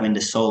runs, the having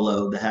to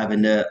solo, the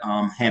having to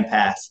hand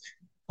pass,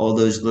 all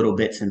those little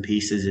bits and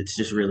pieces, it's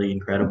just really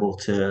incredible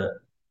to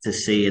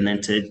see. And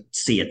then to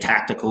see a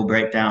tactical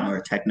breakdown or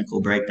a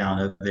technical breakdown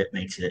of it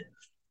makes it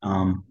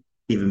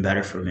even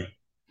better for me.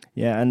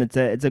 Yeah, and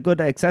it's a good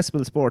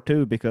accessible sport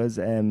too, because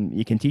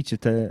you can teach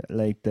it to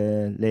like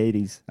the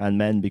ladies and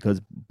men,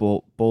 because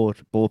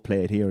both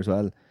play it here as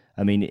well.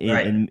 I mean,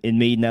 Right. in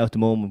Meath now at the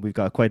moment, we've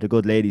got quite a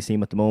good ladies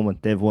team at the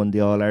moment. They've won the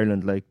All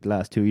Ireland like the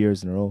last 2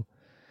 years in a row.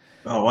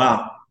 Oh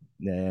wow.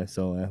 Yeah,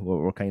 so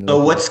we're kind of So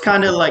lucky. what's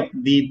kind of like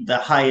the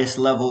highest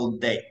level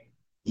that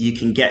you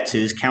can get to?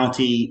 Is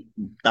county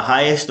the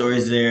highest, or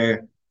is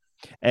there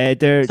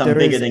There something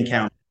bigger is. than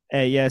county?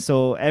 Yeah,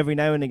 so every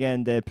now and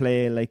again they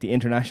play like the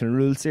International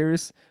Rules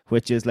Series,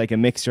 which is like a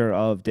mixture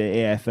of the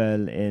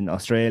AFL in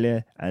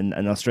Australia, and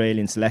an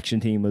Australian selection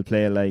team will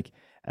play like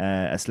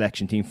a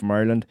selection team from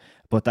Ireland.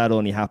 But that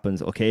only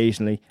happens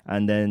occasionally,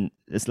 and then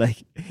it's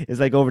like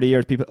over the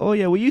years, people, oh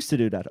yeah, we used to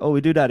do that. Oh,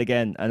 we do that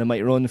again, and it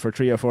might run for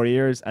 3 or 4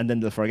 years, and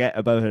then they'll forget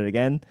about it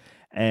again.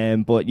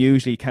 But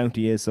usually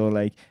county is so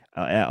like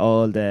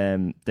all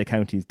the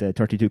counties, the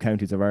 32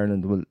 counties of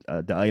Ireland will,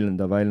 the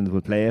island of Ireland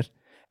will play it.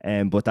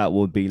 But that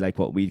would be like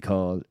what we'd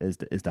call is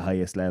the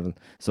highest level.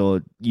 So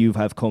you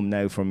have come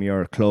now from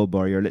your club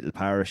or your little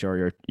parish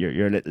or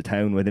your little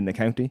town within the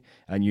county,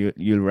 and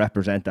you'll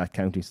represent that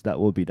county. So that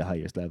will be the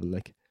highest level,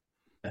 like.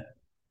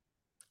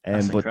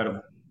 That's But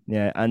incredible.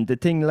 yeah, and the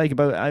thing like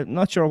about, I'm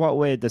not sure what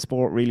way the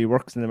sport really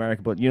works in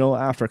America, but you know,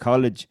 after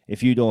college,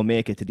 if you don't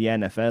make it to the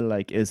NFL,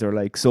 like, is there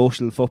like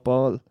social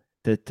football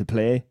to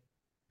play?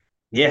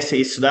 Yeah,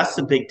 see, so that's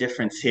the big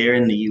difference here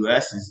in the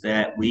US is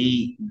that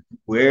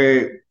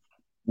we're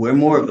we're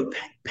more of a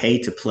pay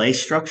to play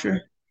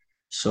structure.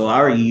 So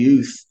our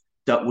youth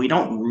that we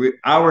don't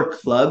our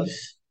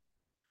clubs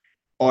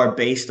are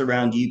based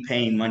around you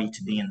paying money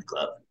to be in the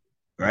club,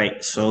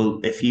 right? So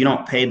if you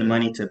don't pay the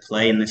money to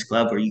play in this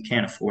club, or you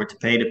can't afford to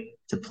pay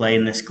to play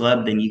in this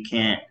club, then you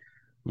can't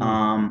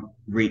Hmm.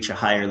 reach a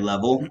higher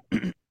level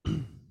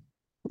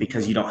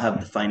because you don't have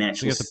the So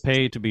financial. you have to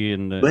pay to be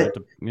in But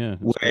yeah,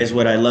 that's whereas crazy.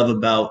 what I love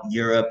about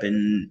Europe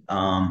and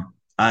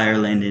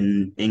Ireland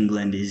and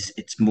England is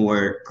it's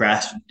more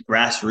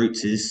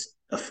grassroots is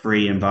a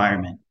free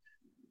environment.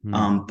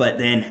 Hmm. But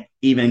then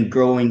even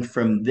growing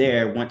from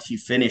there, once you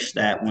finish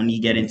that, when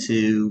you get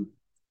into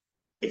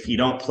if you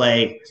don't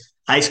play,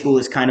 high school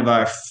is kind of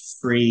our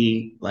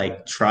free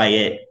like try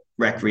it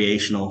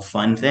recreational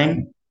fun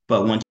thing.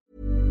 But once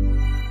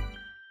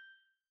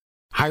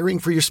Hiring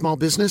for your small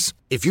business?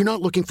 If you're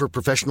not looking for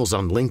professionals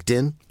on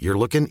LinkedIn, you're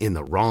looking in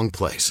the wrong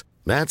place.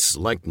 That's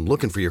like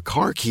looking for your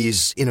car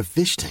keys in a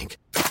fish tank.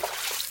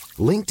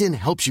 LinkedIn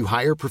helps you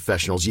hire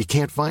professionals you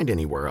can't find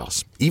anywhere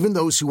else, even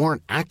those who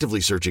aren't actively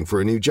searching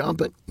for a new job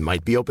but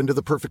might be open to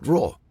the perfect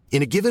role.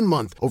 In a given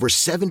month, over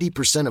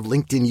 70% of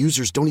LinkedIn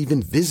users don't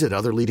even visit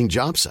other leading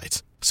job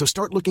sites. So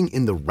start looking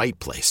in the right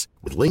place.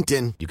 With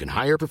LinkedIn, you can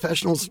hire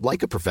professionals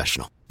like a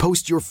professional.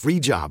 Post your free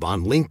job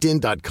on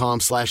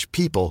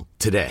linkedin.com/people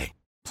today.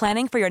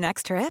 Planning for your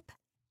next trip?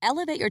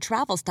 Elevate your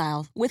travel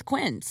style with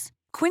Quince.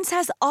 Quince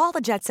has all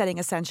the jet-setting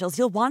essentials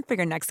you'll want for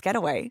your next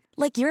getaway,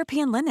 like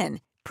European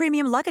linen,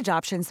 premium luggage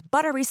options,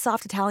 buttery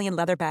soft Italian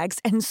leather bags,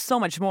 and so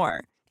much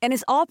more. And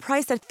is all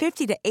priced at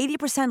 50 to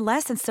 80%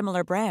 less than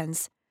similar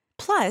brands.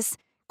 Plus,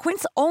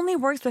 Quince only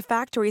works with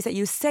factories that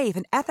use safe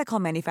and ethical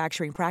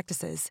manufacturing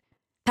practices.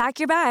 Pack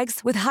your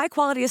bags with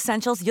high-quality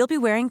essentials you'll be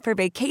wearing for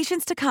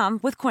vacations to come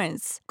with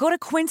Quince. Go to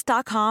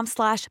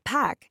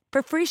quince.com/pack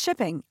for free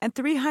shipping and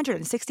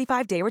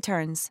 365-day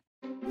returns.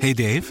 Hey,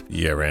 Dave.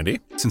 Yeah, Randy.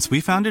 Since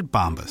we founded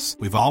Bombas,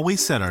 we've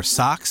always said our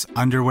socks,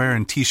 underwear,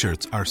 and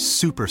T-shirts are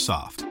super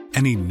soft.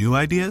 Any new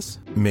ideas?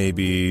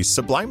 Maybe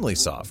sublimely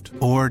soft.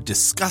 Or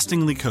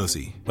disgustingly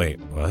cozy. Wait,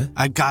 what?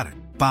 I got it.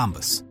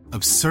 Bombas.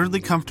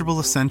 Absurdly comfortable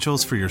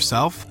essentials for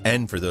yourself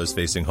and for those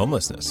facing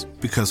homelessness.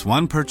 Because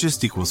one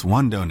purchased equals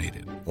one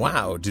donated.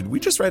 Wow, did we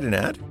just write an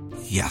ad?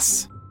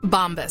 Yes.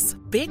 Bombas.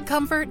 Big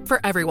comfort for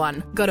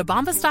everyone. Go to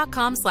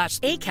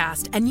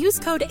bombas.com/ACAST and use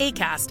code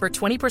ACAST for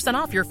 20%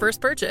 off your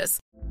first purchase.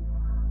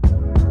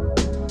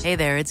 Hey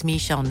there, it's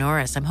Michelle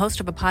Norris. I'm host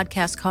of a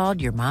podcast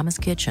called Your Mama's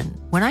Kitchen.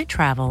 When I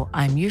travel,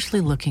 I'm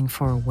usually looking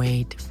for a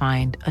way to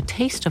find a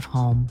taste of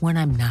home when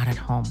I'm not at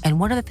home. And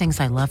one of the things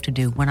I love to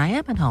do when I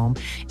am at home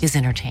is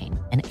entertain.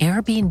 And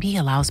Airbnb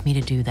allows me to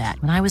do that.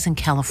 When I was in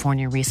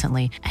California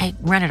recently, I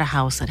rented a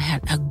house that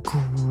had a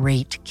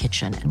great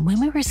kitchen. And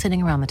when we were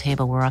sitting around the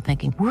table, we were all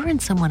thinking, we're in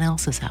someone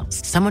else's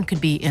house. Someone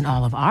could be in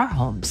all of our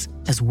homes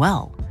as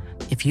well.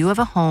 If you have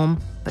a home,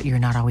 but you're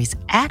not always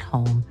at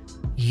home,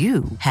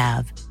 you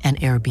have an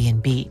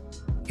Airbnb.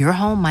 Your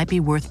home might be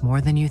worth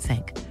more than you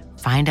think.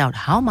 Find out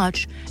how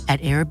much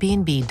at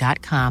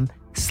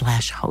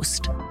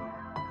airbnb.com/host.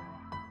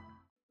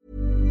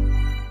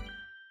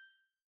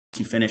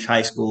 You finish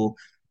high school,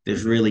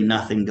 there's really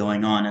nothing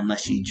going on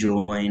unless you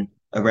join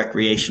a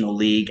recreational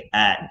league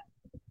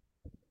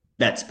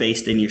that's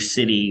based in your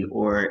city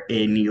or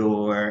in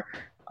your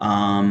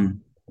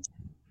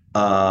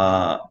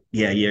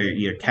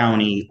your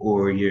county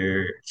or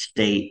your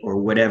state or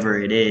whatever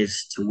it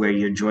is, to where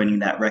you're joining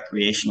that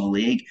recreational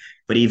league.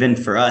 But even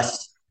for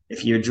us,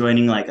 if you're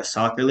joining like a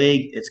soccer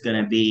league, it's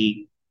going to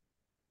be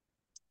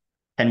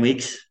 10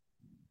 weeks.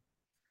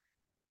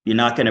 You're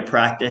not going to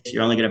practice.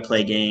 You're only going to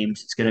play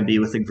games. It's going to be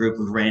with a group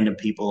of random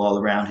people all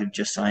around who've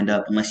just signed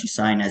up, unless you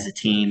sign as a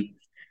team.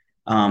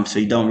 So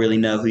you don't really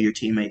know who your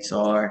teammates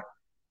are.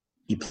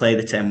 You play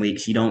the 10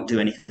 weeks. You don't do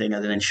anything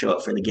other than show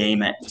up for the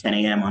game at 10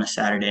 a.m. on a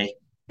Saturday,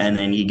 and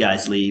then you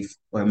guys leave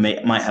or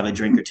might have a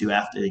drink or two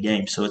after the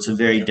game. So it's a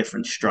very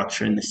different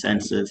structure in the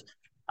sense of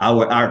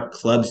our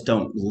clubs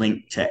don't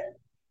link to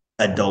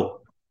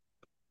adult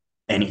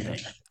anything.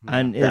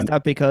 And is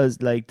that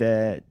because like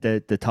the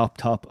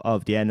top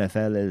of the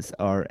NFL is,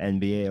 or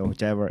NBA or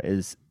whichever,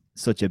 is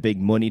such a big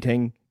money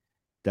thing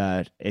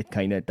that it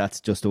kind of, that's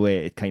just the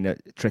way it kind of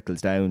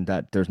trickles down,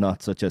 that there's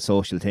not such a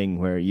social thing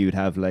where you'd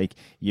have like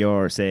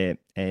your, say,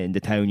 in the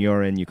town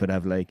you're in, you could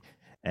have like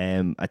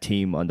a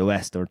team on the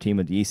west or a team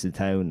on the east of the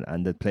town,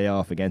 and they'd play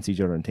off against each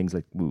other and things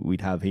like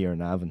we'd have here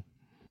in Avon.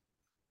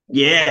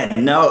 Yeah,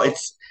 no,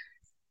 it's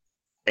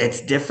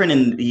different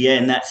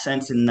in that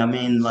sense. And I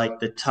mean, like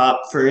the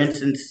top, for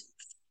instance,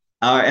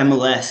 our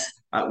MLS,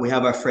 we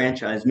have our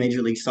franchise,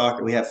 Major League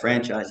Soccer, we have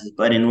franchises,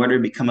 but in order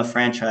to become a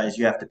franchise,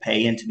 you have to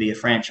pay in to be a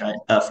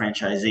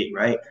franchisee,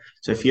 right?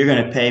 So if you're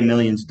going to pay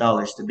millions of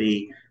dollars to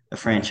be a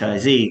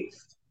franchisee,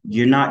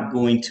 you're not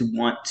going to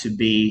want to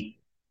be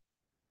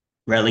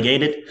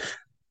relegated.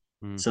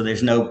 So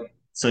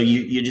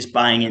you're just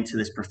buying into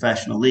this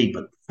professional league,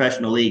 but the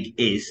professional league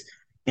is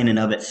in and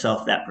of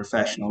itself that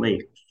professional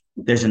league.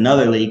 There's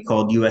another league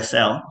called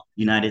USL,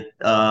 United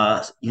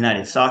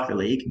Soccer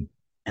League,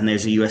 and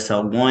there's a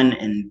USL 1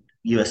 and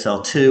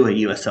USL 2, a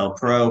USL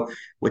Pro,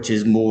 which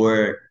is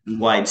more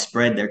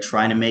widespread. They're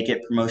trying to make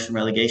it promotion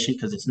relegation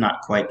because it's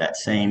not quite that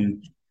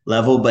same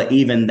level. But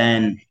even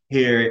then,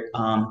 here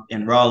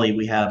in Raleigh,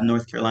 we have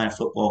North Carolina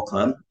Football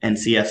Club,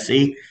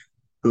 NCFC,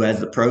 who has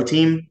the pro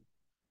team.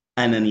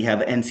 And then you have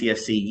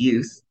NCFC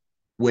Youth,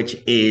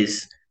 which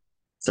is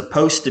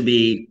supposed to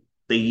be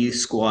the youth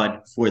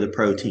squad for the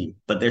pro team,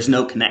 but there's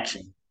no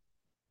connection,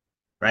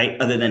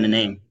 right? Other than the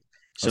name.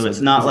 So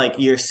it's not like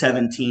your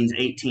 17s,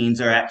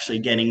 18s are actually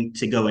getting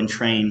to go and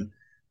train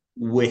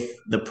with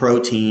the pro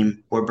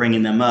team or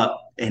bringing them up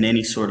in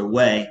any sort of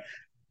way.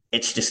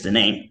 It's just a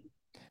name.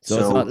 So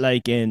it's not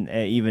like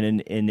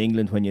even in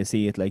England when you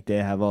see it, like they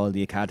have all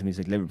the academies,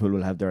 like Liverpool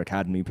will have their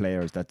academy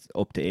players that's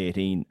up to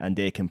 18 and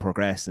they can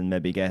progress and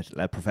maybe get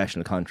a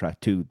professional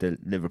contract to the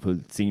Liverpool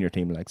senior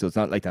team. Like, so it's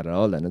not like that at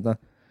all then, is it?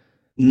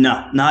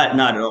 No, not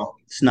at all.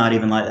 It's not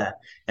even like that.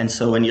 And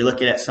so when you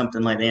look at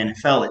something like the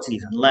NFL, it's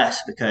even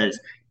less, because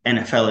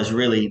NFL is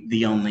really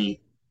the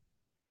only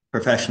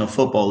professional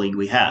football league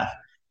we have.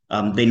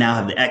 They now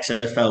have the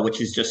XFL,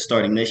 which is just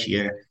starting this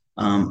year,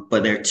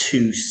 but they're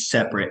two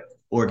separate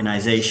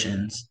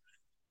organizations.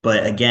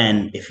 But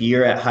again, if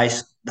you're at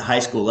the high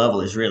school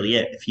level is really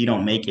it. If you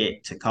don't make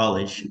it to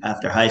college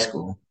after high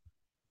school,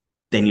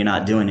 then you're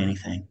not doing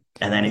anything.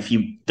 And then if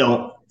you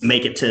don't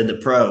make it to the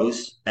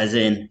pros, as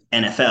in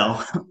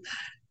NFL,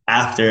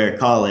 after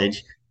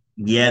college,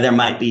 yeah, there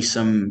might be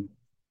some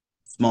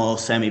small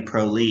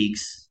semi-pro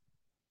leagues,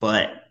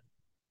 but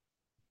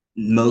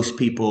most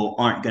people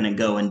aren't going to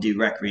go and do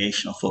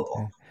recreational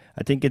football.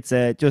 I think it's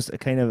just a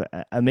kind of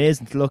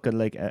amazing to look at.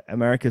 Like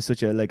America is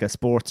such a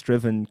sports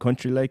driven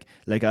country.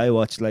 Like I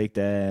watch like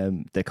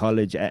the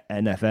college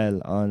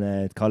NFL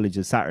on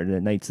colleges Saturday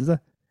nights, is it?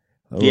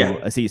 Oh, Yeah.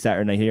 I see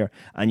Saturday night here,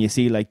 and you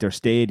see like their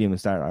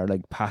stadiums that are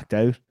like packed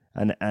out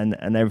and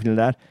everything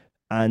like that,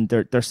 and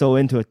they're so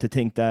into it to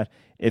think that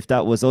if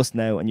that was us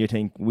now, and you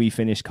think we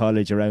finished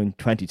college around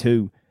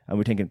 22, and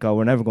we're thinking, God,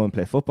 we're never going to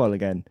play football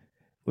again.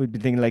 We'd be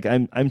thinking like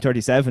I'm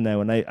 37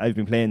 now, and I've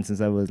been playing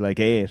since I was like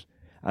 8.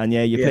 And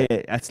yeah, you play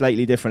at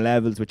slightly different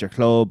levels with your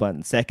club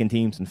and second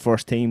teams and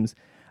first teams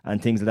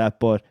and things like that.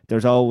 But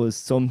there's always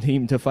some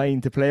team to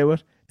find to play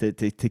with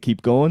to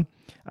keep going.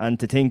 And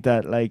to think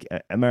that like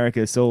America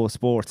is so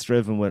sports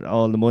driven with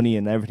all the money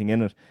and everything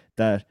in it,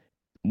 that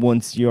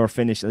once you're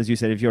finished, as you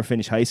said, if you're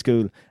finished high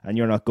school and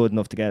you're not good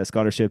enough to get a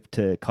scholarship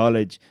to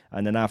college,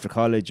 and then after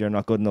college you're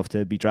not good enough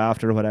to be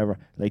drafted or whatever,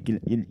 like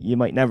you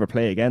might never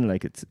play again.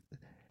 Like it's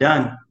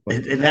done.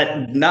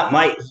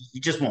 You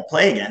just won't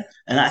play again.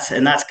 And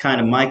that's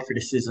kind of my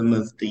criticism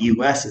of the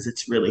US is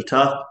it's really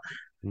tough.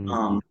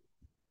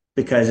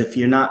 Because if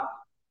you're not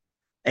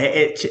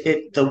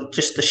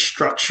just the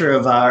structure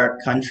of our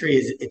country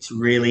is it's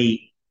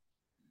really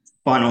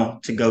funnel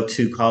to go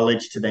to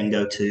college to then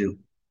go to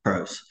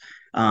pros.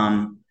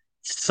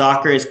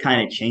 Soccer is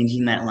kind of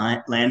changing that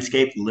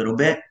landscape a little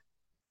bit,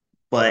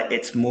 but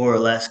it's more or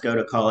less go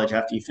to college.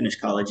 After you finish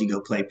college, you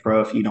go play pro.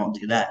 If you don't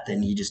do that,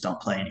 then you just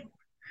don't play anymore.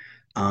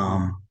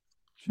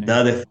 The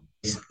other thing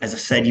is, as I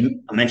said,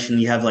 I mentioned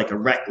you have like a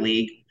rec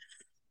league.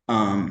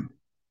 So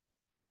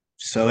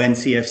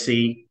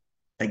NCFC,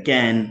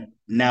 again,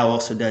 now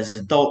also does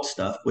adult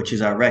stuff, which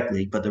is our rec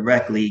league, but the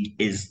rec league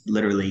is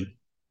literally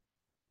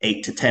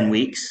 8 to 10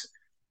 weeks,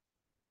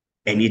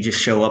 and you just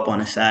show up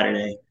on a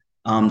Saturday.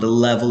 The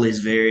level is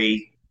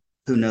very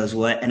who knows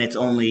what, and it's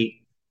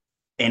only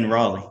in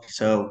Raleigh.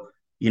 So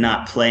you're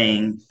not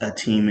playing a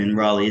team in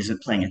Raleigh,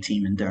 isn't playing a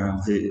team in Durham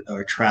who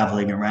are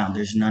traveling around.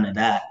 There's none of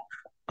that.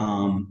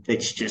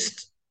 It's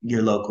just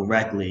your local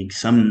rec league.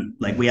 Some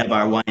like we have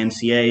our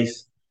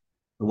YMCA's.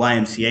 The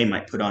YMCA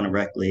might put on a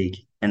rec league,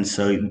 and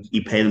so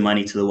you pay the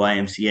money to the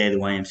YMCA. The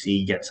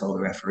YMCA gets all the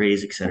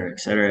referees, et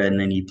cetera, and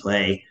then you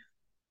play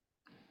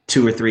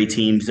 2 or 3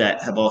 teams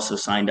that have also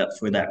signed up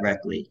for that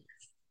rec league,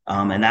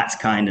 and that's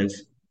kind of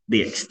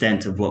the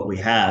extent of what we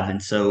have.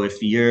 And so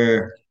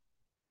because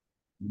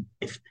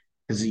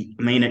I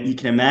mean, you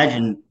can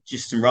imagine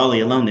just in Raleigh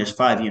alone, there's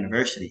 5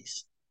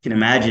 universities. You can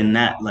imagine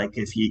that, like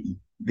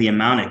the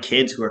amount of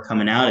kids who are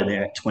coming out of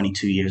there at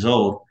 22 years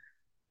old.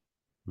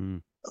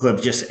 Who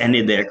have just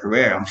ended their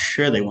career, I'm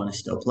sure they want to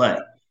still play.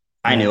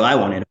 I knew I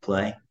wanted to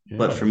play,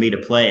 but for me to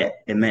play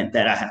it meant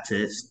that I had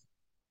to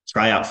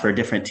try out for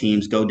different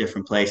teams, go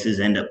different places,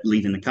 end up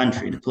leaving the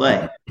country to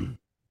play.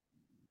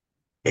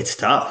 It's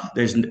tough.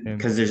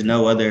 Because there's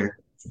no other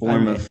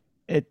form of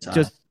it.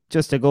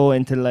 Just to go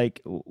into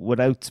like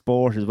without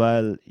sport as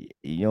well,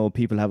 you know,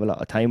 people have a lot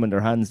of time on their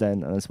hands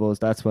then, and I suppose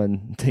that's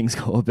when things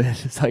go a bit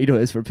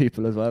sideways for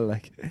people as well,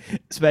 like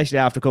especially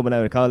after coming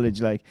out of college.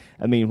 Like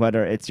I mean,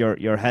 whether it's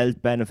your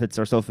health benefits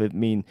or stuff, I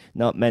mean,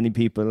 not many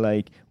people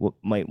like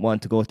might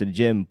want to go to the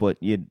gym, but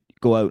you'd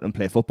go out and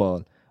play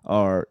football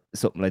or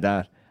something like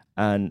that.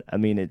 And I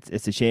mean,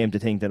 it's a shame to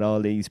think that all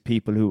these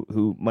people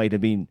who might have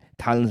been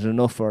talented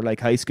enough for like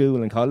high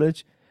school and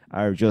college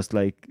are just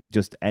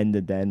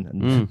ended then,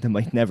 and they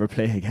might never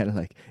play again.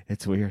 Like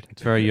it's weird.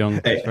 It's very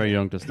young. It's very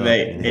young to start.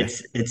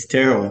 It's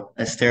terrible.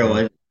 It's terrible.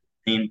 I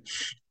mean,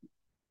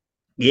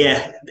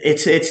 yeah,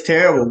 it's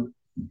terrible.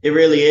 It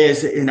really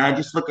is. And I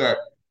just look at,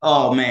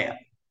 oh man,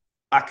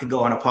 I could go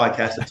on a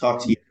podcast and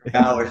talk to you for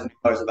hours and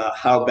hours about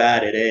how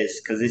bad it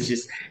is, because it's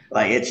just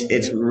like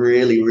it's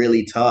really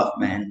really tough,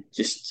 man.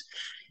 Just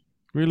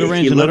really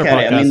if you look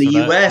at it, I mean, the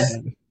U.S.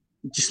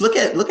 Just look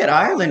at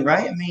Ireland,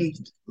 right? I mean,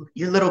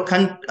 your little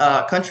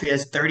country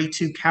has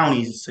 32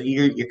 counties, so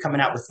you're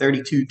coming out with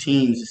 32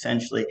 teams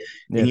essentially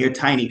in your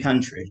tiny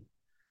country.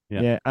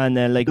 Yeah,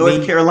 and like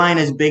North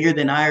Carolina is bigger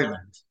than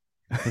Ireland.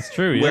 That's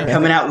true. Yeah, we're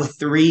coming out with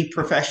 3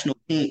 professional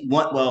teams.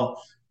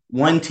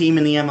 One team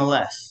in the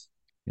MLS.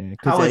 Yeah,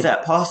 how is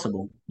that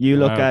possible? You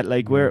look at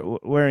like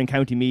we're in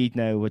County Meath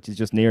now, which is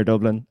just near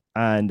Dublin,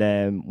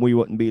 and we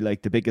wouldn't be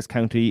like the biggest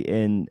county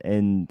in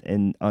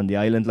on the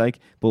island, like,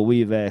 but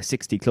we've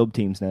 60 club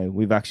teams now.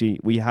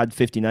 We had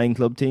 59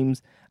 club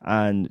teams,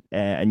 and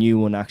a new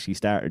one actually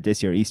started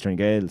this year, Eastern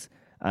Gales,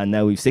 and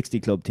now we've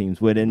 60 club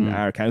teams within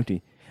our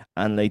county.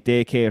 And like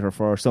they cater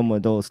for some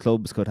of those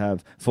clubs could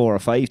have 4 or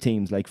 5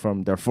 teams, like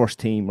from their first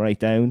team right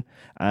down,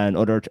 and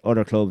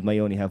other clubs might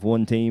only have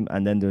 1 team.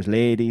 And then there's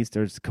ladies,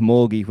 there's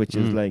camogie, which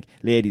is like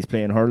ladies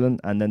playing hurling,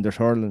 and then there's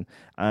hurling.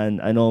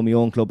 And I know my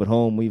own club at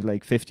home, we've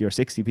like 50 or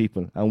 60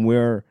 people, and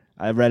we're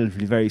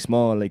relatively very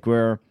small. Like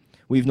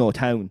we've no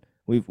town,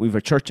 we've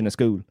a church and a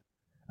school,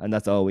 and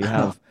that's all we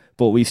have.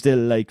 But we've still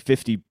like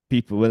 50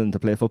 people willing to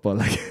play football,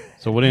 like.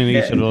 So within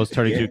each of those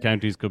 32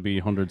 counties could be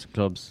hundreds of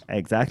clubs.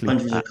 Exactly.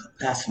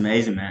 That's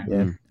amazing, man.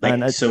 Yeah.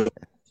 Like, so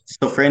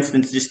So for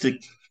instance, just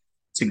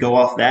to go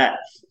off that,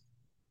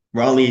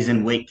 Raleigh is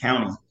in Wake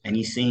County, and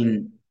you've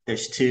seen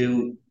there's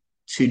two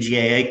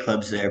GAA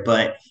clubs there.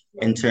 But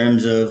in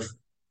terms of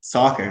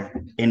soccer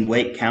in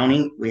Wake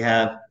County, we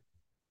have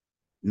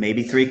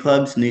maybe three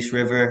clubs: Neuse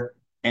River,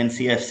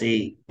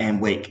 NCFC,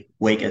 and Wake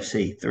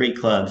FC. Three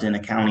clubs in a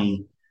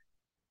county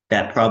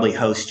that probably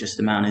hosts just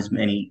about as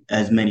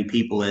many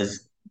people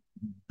as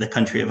the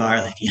country of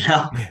Ireland.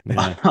 Yeah.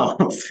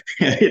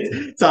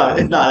 It's not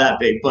that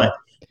big, but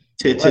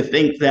to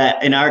think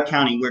that in our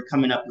county we're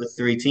coming up with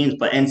three teams,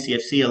 but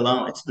NCFC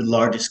alone, it's the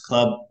largest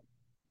club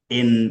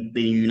in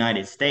the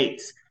United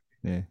States.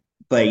 Yeah.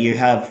 But you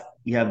have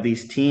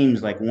these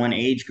teams, like one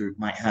age group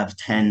might have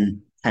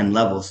 10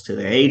 levels to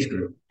their age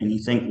group, and you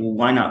think, well,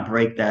 why not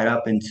break that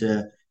up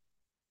into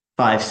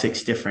 5,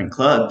 6 different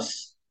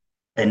clubs,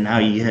 and now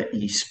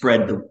you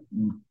spread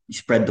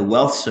the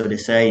wealth, so to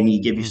say, and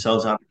you give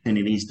yourselves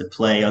opportunities to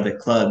play other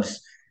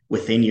clubs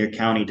within your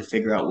county to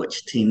figure out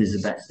which team is the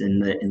best in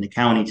the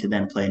county, to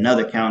then play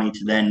another county,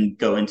 to then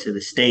go into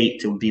the state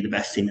to be the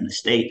best team in the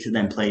state, to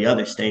then play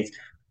other states.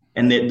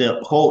 And the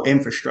whole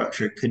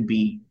infrastructure could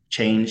be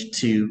changed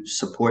to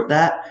support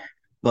that.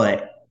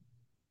 But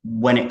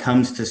when it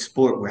comes to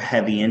sport, we're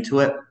heavy into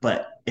it,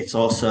 but it's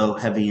also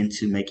heavy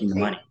into making the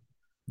money.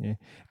 Yeah,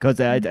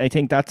 because I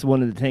think that's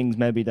one of the things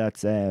maybe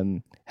that's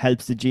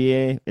helps the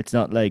GA. It's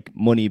not like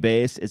money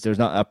based. There's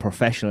not a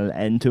professional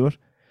end to it.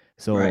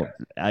 So Right.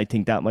 I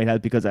think that might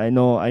help, because I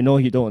know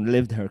you don't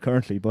live there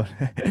currently, but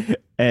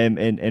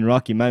in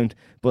Rocky Mount,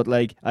 but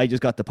like I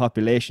just got the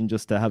population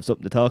just to have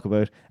something to talk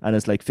about, and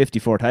it's like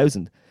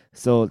 54,000.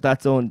 So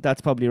that's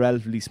probably a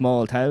relatively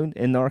small town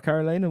in North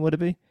Carolina, would it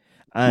be?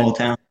 And Small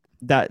town.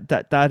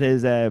 that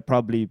is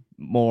probably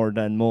more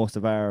than most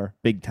of our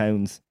big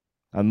towns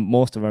and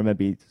most of our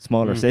maybe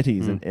smaller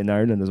cities in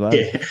Ireland as well.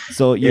 Yeah.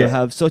 So you Yeah.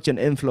 have such an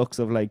influx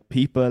of like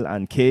people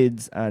and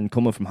kids and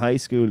coming from high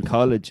school,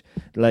 college,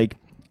 like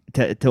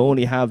to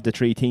only have the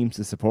three teams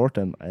to support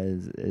them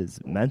is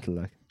mental.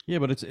 Like, Yeah,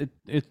 but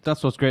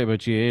that's what's great about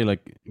GA,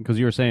 like, because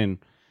you were saying,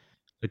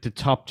 like, the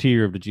top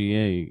tier of the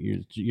GA,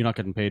 you're not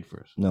getting paid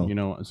for it.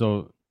 No.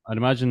 So I'd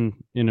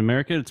imagine in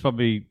America, it's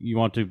probably you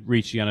want to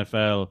reach the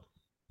NFL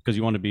because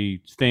you want to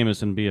be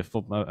famous and be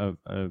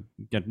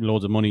get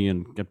loads of money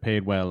and get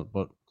paid well.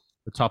 But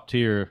the top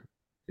tier,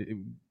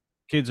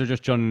 kids are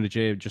just joining the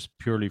GA just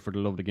purely for the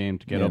love of the game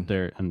to get up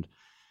there. And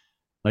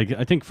like,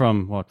 I think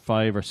from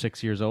 5 or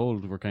 6 years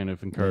old, we're kind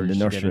of encouraged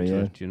nursery,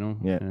 to get into it.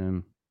 Yeah.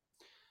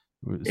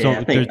 So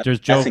I think there's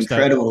that's jokes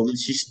incredible.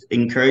 It's just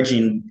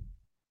encouraging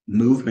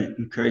movement,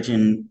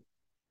 encouraging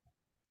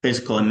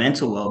physical and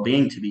mental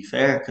well-being, to be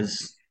fair,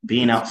 because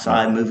being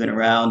outside, moving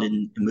around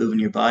and moving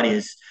your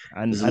body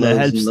and is it loads and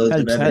helps loads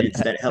of evidence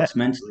that it helps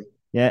mentally.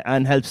 Yeah,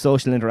 and helps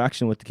social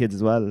interaction with the kids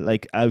as well,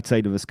 like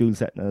outside of a school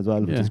setting as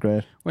well, which is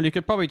great. Well, you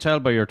could probably tell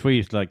by your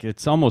tweet, like,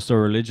 it's almost a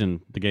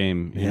religion, the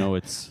game. You know,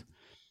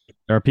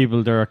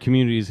 there are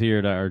communities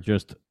here that are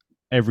just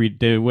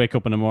they wake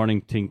up in the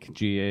morning, think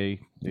GA,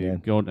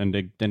 go and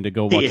they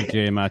go watch a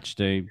GA match.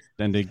 They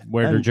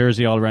wear their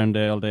jersey all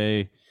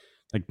day.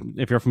 Like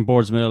if you're from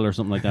Boardsmill or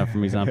something like that,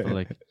 for example,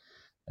 like.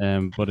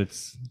 But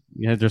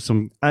there's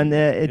some, and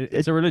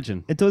it's a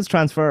religion. It does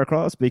transfer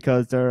across,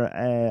 because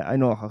I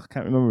know, I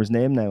can't remember his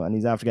name now, and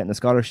he's after getting a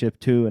scholarship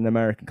to an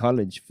American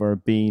college for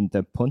being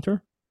the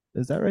punter.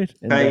 Is that right?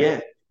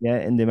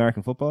 In the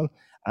American football.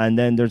 And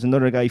then there's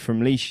another guy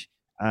from Laois,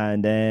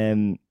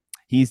 and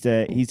he's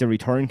the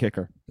return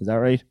kicker. Is that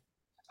right?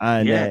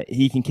 And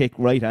he can kick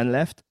right and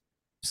left.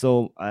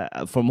 So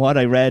from what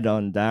I read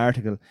on the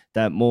article,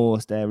 that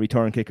most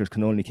return kickers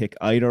can only kick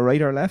either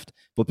right or left,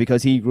 but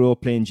because he grew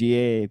up playing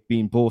GA,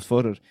 being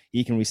both-footed,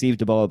 he can receive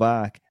the ball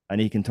back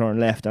and he can turn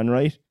left and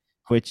right,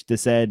 which they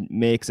said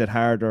makes it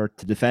harder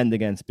to defend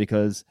against,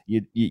 because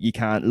you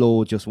can't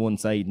load just one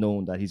side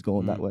knowing that he's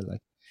going that way.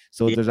 Like,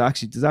 so there's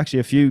actually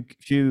a few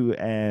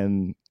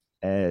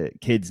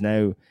kids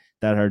now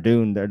that are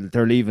doing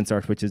their leaving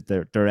cert, which is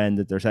their end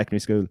of their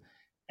secondary school.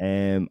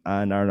 And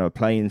are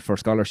applying for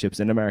scholarships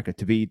in America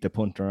to be the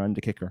punter and the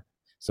kicker.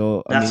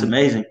 So that's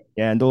amazing.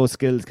 Yeah, and those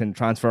skills can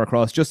transfer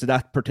across just to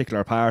that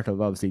particular part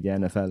of obviously the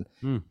NFL.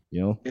 You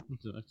know,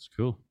 that's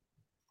cool.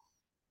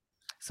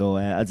 So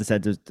as I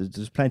said,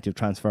 there's plenty of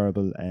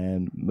transferable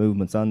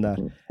movements on that.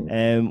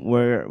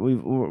 Where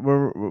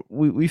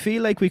we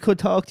feel like we could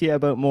talk to you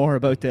about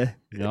the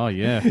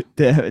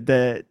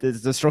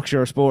the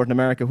structure of sport in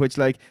America, which,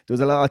 like, there's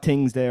a lot of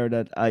things there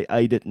that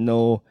I didn't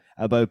know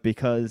about,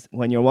 because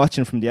when you're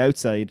watching from the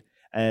outside,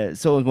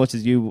 so as much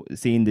as you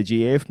seeing the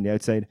GA from the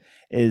outside,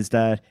 is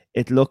that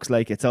it looks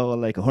like it's all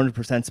like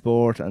 100%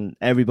 sport and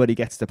everybody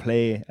gets to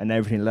play and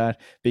everything like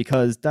that,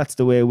 because that's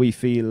the way we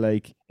feel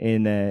like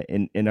in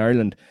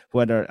Ireland.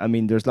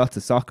 There's lots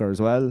of soccer as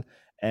well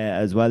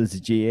as the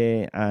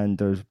GA, and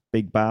there's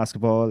big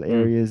basketball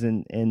areas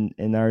in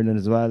Ireland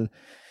as well.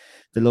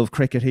 They love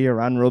cricket here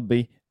and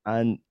rugby,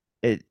 and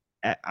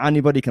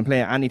anybody can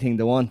play anything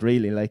they want,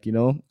 really, like, you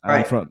know.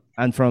 Right.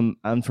 And from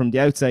the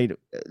outside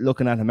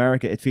looking at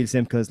America, it feels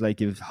simple, because like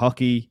you've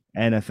hockey,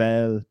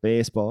 NFL,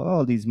 baseball,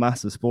 all these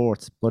massive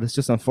sports. But it's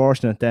just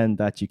unfortunate then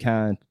that you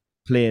can't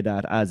play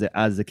that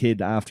as a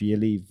kid after you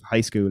leave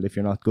high school if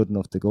you're not good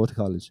enough to go to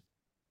college.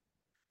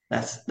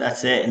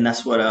 That's it, and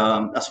that's what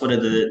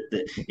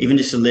even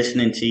just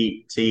listening to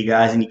you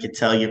guys, and you can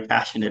tell you're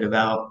passionate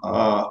about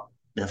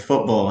the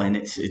football, and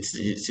it's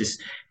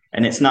just,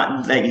 and it's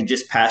not that you're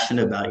just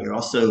passionate about it, you're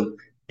also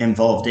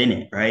involved in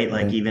it, right?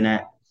 Like even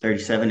at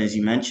 37, as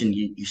you mentioned,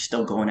 you're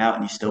still going out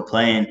and you're still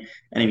playing,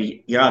 and I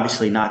mean, you're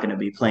obviously not going to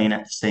be playing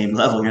at the same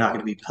level. You're not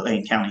going to be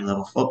playing county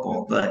level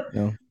football, but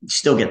you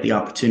still get the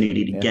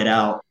opportunity to get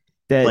out.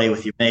 Play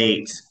with your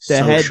mates,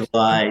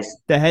 socialize.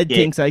 The head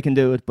thinks I can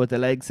do it, but the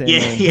legs say no.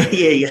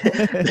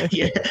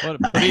 Yeah.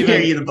 But I hear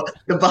you.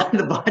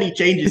 The body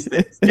changes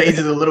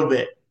a little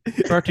bit.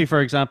 Bertie, for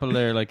example,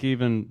 there, like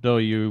even though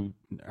you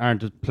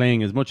aren't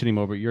playing as much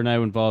anymore, but you're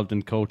now involved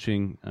in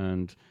coaching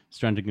and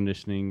strength and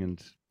conditioning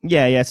and.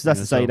 Yeah. So that's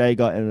the side I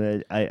got.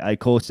 I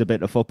coached a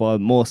bit of football,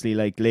 mostly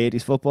like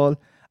ladies football.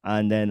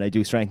 And then I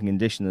do strength and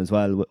conditioning as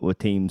well with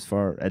teams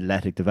for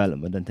athletic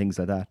development and things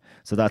like that.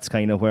 So that's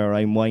kind of where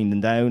I'm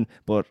winding down,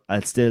 but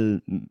I'll still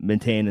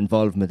maintain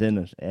involvement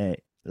in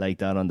it, like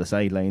that on the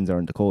sidelines or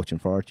in the coaching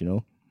for it,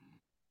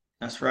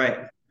 That's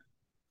right.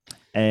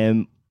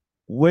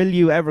 Will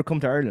you ever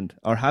come to Ireland,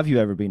 or have you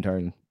ever been to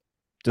Ireland?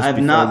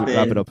 I've not been.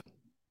 Wrap it up.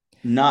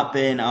 Not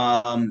been.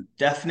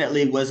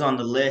 Definitely was on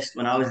the list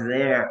when I was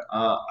there.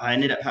 I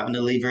ended up having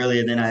to leave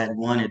earlier than I had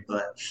wanted,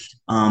 but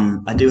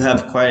I do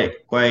have quite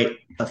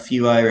a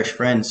few Irish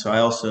friends, so I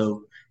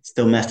also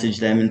still message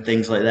them and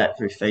things like that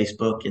through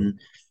Facebook, and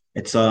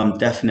it's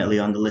definitely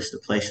on the list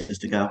of places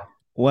to go.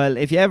 Well,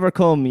 if you ever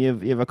come,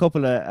 you've a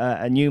couple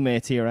of new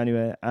mates here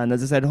anyway, and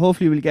as I said,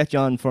 hopefully we'll get you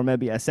on for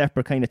maybe a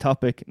separate kind of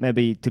topic,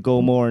 maybe to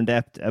go more in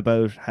depth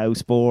about how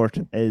sport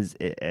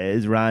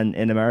is ran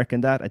in America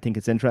and that. I think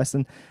it's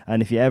interesting,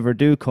 and if you ever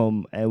do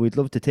come, we'd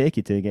love to take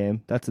you to a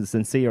game. That's a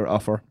sincere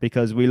offer,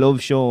 because we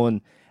love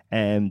showing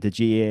the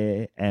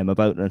GA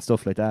about it and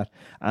stuff like that.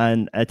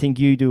 And I think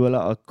you do a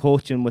lot of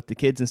coaching with the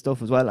kids and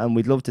stuff as well, and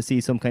we'd love to see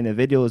some kind of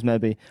videos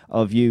maybe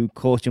of you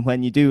coaching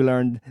when you do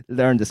learn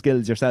the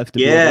skills yourself to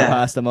be able to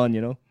pass them on,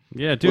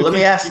 Yeah, well, let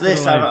me ask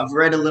this. I've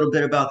read a little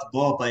bit about the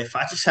ball, but if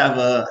I just have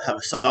a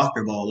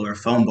soccer ball or a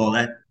foam ball,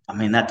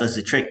 that does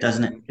the trick,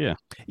 doesn't it?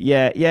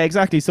 Yeah,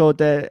 exactly. So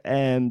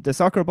the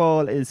soccer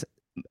ball is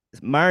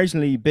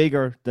marginally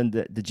bigger than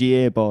the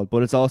GA ball,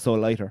 but it's also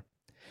lighter.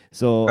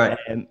 So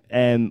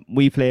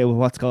we play with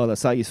what's called a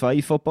size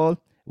 5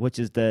 football, which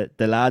is the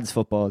lads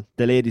football.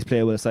 The ladies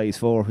play with a size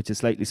 4, which is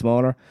slightly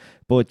smaller.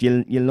 But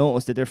you'll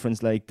notice the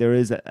difference. Like there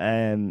is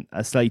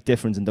a slight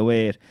difference in the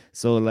weight.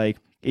 So like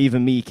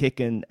even me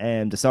kicking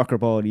the soccer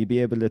ball, you'd be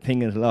able to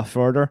ping it a lot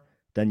further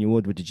than you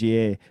would with the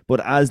GA.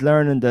 But as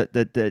learning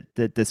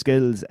the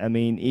skills, I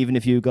mean, even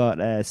if you got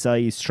a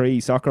size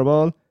 3 soccer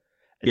ball,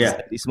 it's a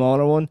slightly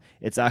smaller one,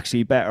 it's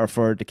actually better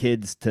for the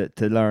kids to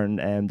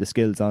learn the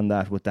skills on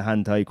that with the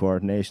hand-eye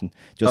coordination,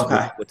 just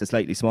with the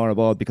slightly smaller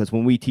ball. Because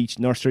when we teach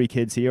nursery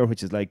kids here,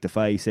 which is like the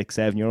 5, 6,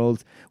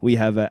 7-year-olds, we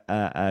have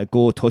a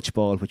go touch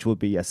ball, which would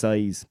be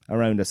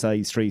around a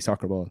size 3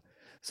 soccer ball.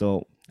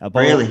 So a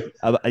ball, really,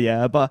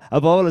 a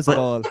ball is a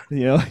ball.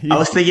 I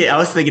was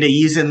thinking of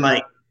using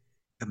like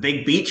a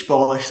big beach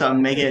ball or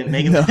something, make it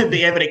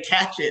be able to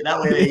catch it. That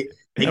way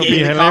they get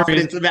you the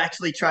confidence of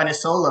actually trying to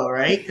solo,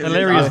 right?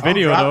 Hilarious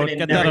video though.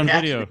 Get that on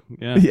video.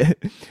 Yeah.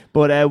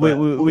 But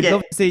we'd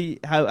love to see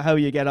how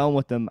you get on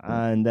with them,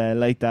 and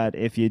like that,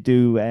 if you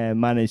do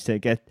manage to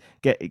get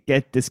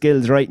the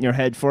skills right in your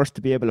head first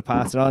to be able to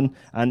pass it on.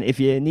 And if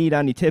you need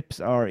any tips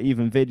or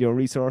even video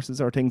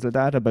resources or things like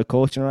that about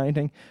coaching or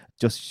anything,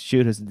 just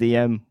shoot us a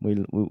DM.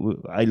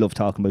 I love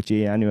talking about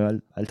GA anyway.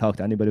 I'll talk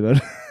to anybody about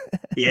it.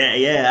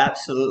 Yeah,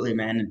 absolutely,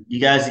 man. You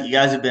guys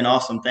have been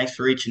awesome. Thanks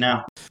for reaching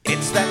out.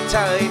 It's that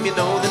time, you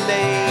know the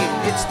name.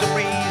 It's the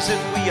reason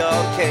we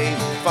all came.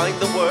 Find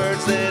the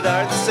words that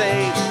are the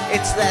same.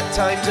 It's that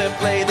time to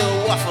play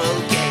the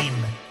waffle game.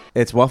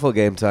 It's waffle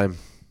game time.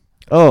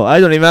 Oh, I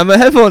don't even have my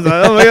headphones on.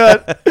 Oh my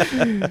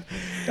god.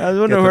 I was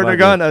wondering where they're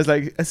gone. I was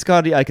like,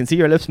 Scotty, I can see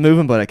your lips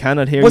moving, but I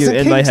cannot hear you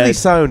in my head. Kingsley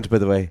sound, by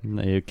the way?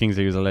 No,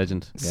 Kingsley was a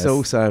legend. Yes.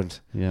 So sound.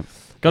 Yeah.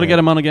 Got to get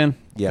him on again.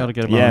 Yeah, Got to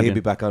get him on. He'll be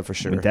back on for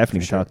sure. We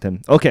definitely talk to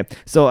him. Okay,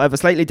 so I have a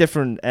slightly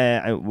different.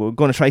 We're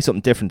going to try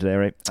something different today,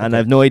 right? And I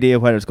have no idea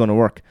whether it's going to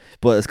work,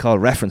 but it's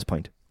called reference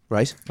point.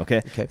 Right.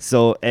 Okay.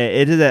 So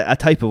it is a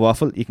type of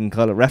waffle. You can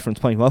call it reference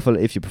point waffle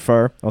if you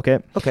prefer. Okay.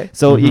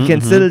 So you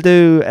can still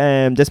do.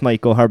 This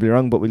might go horribly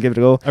wrong, but we'll give it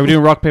a go. Are we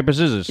doing rock paper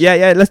scissors?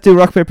 Yeah. Let's do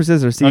rock paper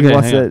scissors. See who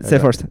wants to say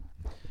first.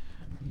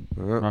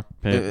 Rock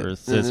paper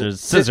scissors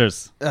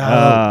scissors.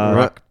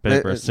 Rock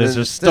paper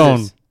scissors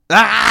stone.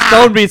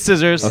 Stone beats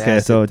scissors. Okay,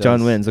 yes, so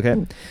John wins.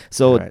 Okay,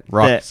 so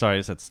rock. Sorry,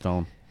 I said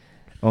stone.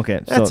 Okay,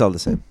 that's all the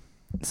same.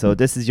 So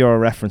this is your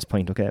reference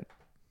point. Okay,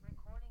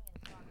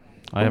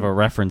 I have a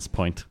reference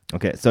point.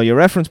 Okay, so your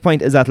reference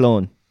point is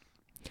Athlone.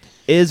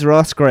 Is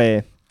Ross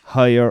Gray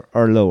higher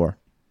or lower?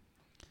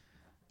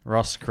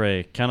 Ross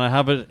Gray. Can I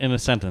have it in a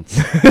sentence?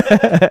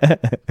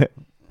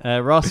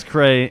 Ross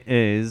Gray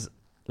is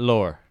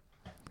lower.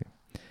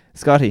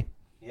 Scotty.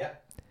 Yeah.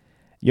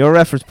 Your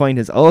reference point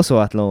is also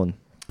Athlone,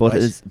 but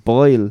Right. is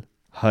Boyle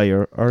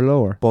higher or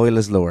lower? Boyle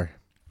is lower.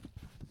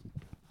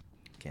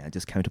 Okay, I'll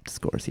just count up the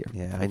scores here.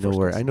 Yeah, I know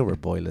where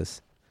Boyle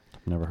is.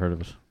 Never heard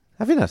of it.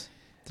 Have you not?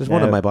 There's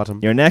one Now, on my bottom.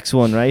 Your next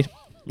one, right?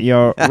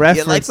 Your You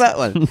reference. like that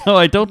one? No,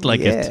 I don't like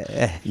it.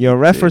 Yeah. Your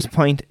reference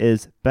point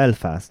is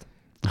Belfast.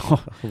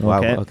 Wow.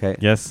 Okay. Okay.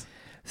 Yes.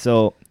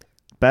 So,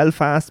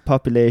 Belfast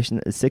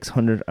population is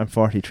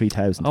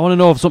 643,000. I want to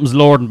know if something's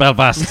lower than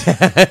Belfast.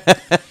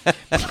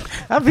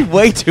 That'd be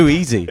way too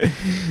easy.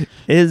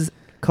 Is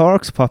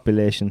Cork's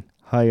population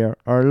higher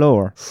or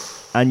lower?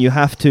 And you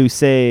have to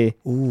say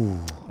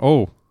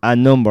Oh. a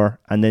number,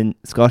 and then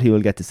Scotty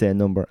will get to say a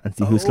number and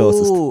see who's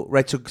closest. Oh,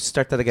 right. So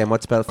start that again.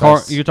 What's Belfast?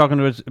 Cork, you're talking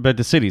about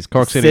the cities,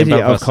 Cork City, and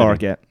Belfast of Cork,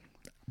 City. yeah.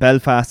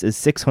 Belfast is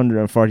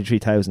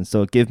 643,000.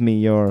 So give me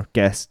your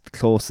guess.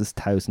 Closest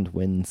 1,000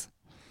 wins.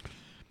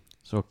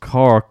 So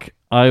Cork,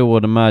 I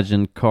would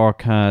imagine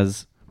Cork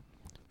has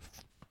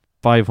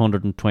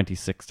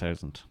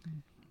 526,000.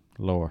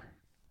 Lower.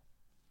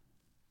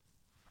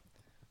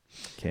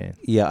 Okay.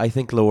 Yeah, I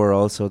think lower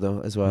also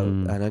though as well,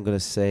 Mm. and I'm going to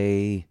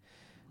say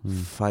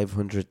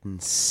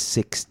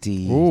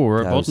 560. Oh,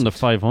 we're about in the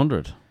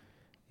 500.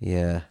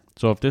 Yeah.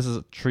 So if this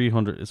is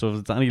 300, so if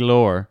it's any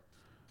lower,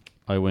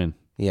 I win.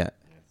 Yeah.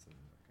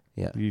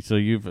 Yeah. So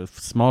you've a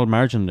small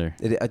margin there.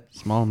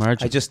 Small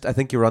margin. I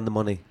think you're on the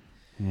money.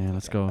 Yeah,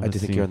 let's go. I Let's do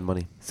think see. you're on the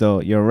money. So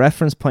your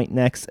reference point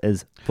next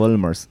is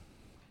Bulmers.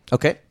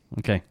 Okay.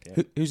 Okay.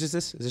 Whose is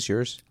this? Is this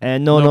yours?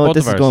 No, both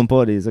this of is ours. going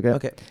buddies, okay?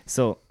 Okay.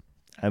 So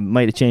I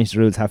might have changed the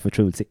rules halfway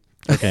through. We'll see.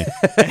 Okay.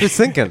 I was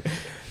thinking,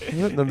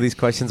 none of these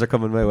questions are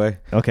coming my way.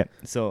 Okay,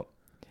 so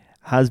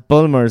has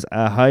Bulmers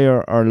a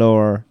higher or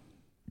lower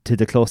to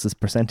the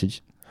closest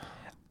percentage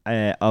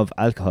of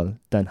alcohol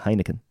than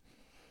Heineken?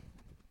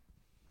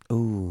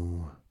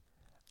 Ooh.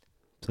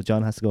 So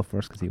John has to go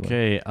first because he won.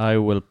 Okay, I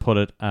will put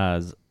it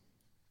as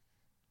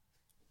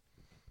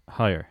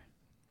higher.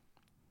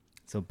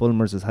 So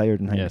Bulmers is higher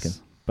than Heineken.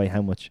 Yes. By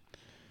how much?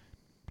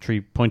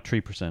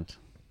 3.3%.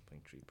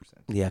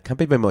 Yeah, can't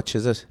be by much,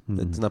 is it?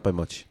 Mm. It's not by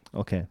much.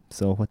 Okay,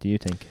 so what do you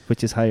think?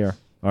 Which is higher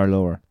or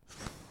lower?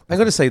 I'm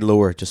going to say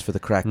lower just for the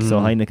crack. Mm. So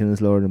Heineken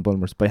is lower than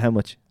Bulmers. By how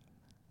much?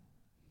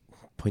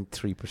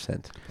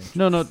 0.3%.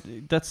 No,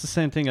 that's the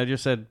same thing. I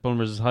just said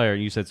Bulmers is higher,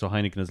 and you said so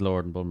Heineken is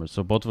lower than Bulmers.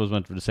 So both of us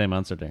went for the same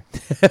answer there.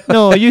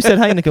 No, you said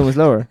Heineken was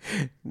lower.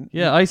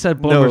 Yeah, I said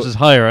Bulmers is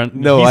higher, and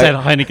he said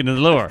Heineken is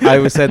lower. I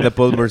was saying that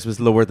Bulmers was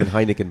lower than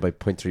Heineken by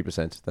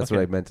 0.3%. That's what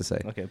I meant to say.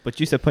 Okay,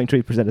 but you said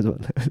 0.3% as well.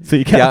 So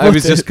you can't. Yeah, I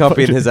was just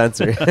copying his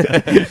answer.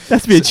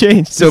 That's be a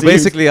change. So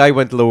basically, I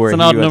went lower It's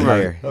and an odd you went number.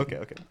 higher. Okay.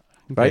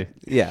 Right?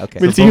 Yeah, okay.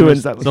 We'll So see who Bulmers-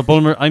 wins that one. So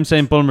Bulmer, I'm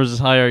saying Bulmers is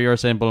higher, you're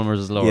saying Bulmers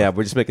is lower. Yeah,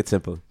 we'll just make it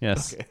simple.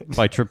 Yes,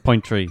 by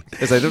 0.3.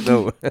 Because I don't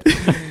know.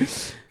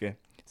 Okay.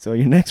 So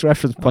your next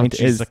reference point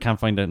Jesus, is I can't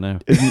find out now.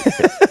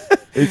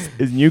 is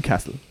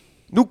Newcastle.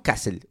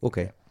 Newcastle.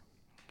 Okay.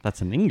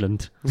 That's in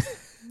England.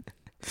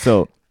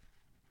 So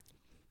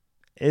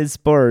is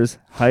Spurs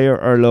higher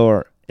or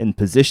lower in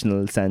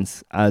positional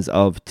sense as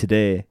of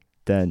today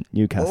than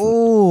Newcastle?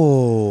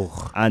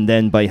 Oh. And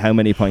then by how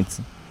many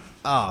points?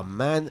 Oh,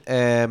 man.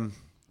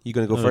 You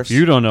going to go Well, first? if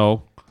you don't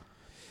know,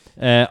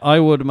 I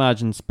would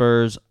imagine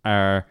Spurs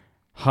are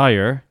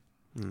higher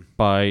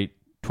by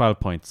 12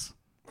 points.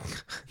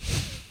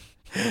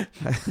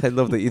 I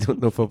love that you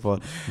don't know football.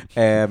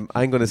 I'm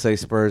going to say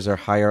Spurs are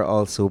higher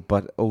also,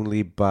 but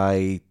only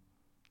by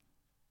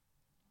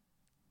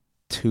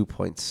 2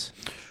 points.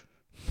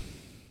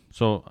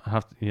 So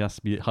he has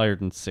to be higher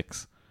than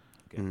 6.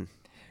 Mm.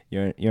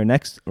 Your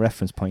next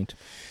reference point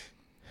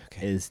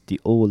is the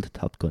old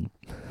Top Gun.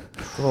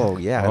 Oh,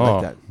 yeah, I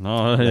like that. No,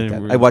 I like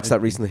that. I watched that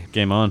recently.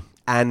 Game on.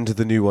 And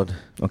the new one.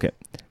 Okay.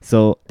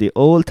 So the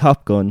old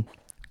Top Gun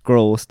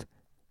grossed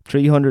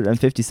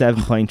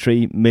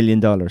 $357.3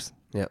 million.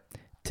 Yeah.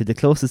 To the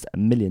closest a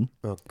million.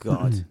 Oh,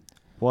 God.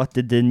 What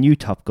did the new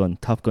Top Gun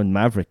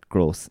Maverick,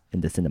 gross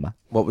in the cinema?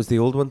 What was the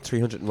old one?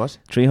 300 and what?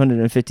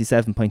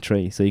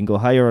 357.3. So you can go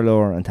higher or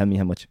lower and tell me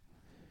how much.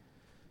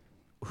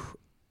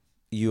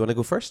 You want to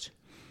go first?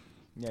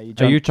 Yeah,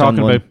 Are you talking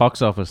about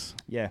box office?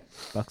 Yeah,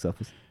 box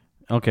office.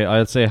 Okay,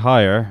 I'd say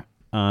higher,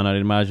 and I'd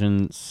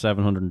imagine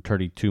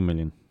 732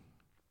 million.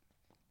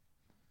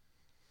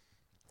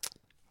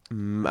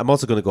 I'm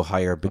also going to go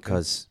higher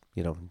because,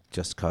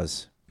 just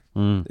because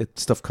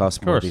stuff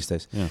costs more these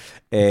days. Yeah.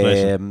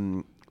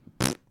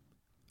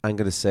 I'm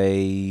going to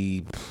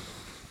say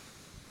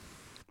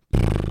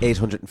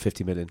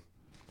 850 million.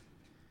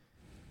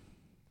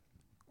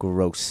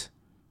 Gross.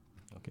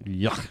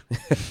 Yuck.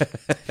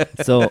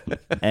 So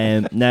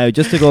now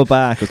just to go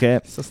back, okay?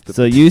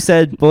 So you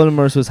said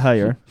Bulmers was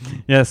higher.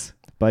 Yes.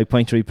 By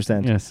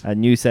 0.3%. Yes.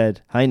 And you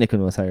said Heineken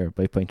was higher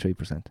by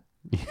 0.3%.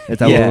 Is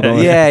that Yeah, what we're going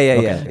with?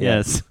 yeah.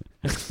 Yes.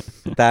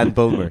 Dan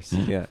Bulmers.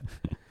 Yeah.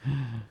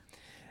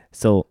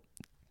 So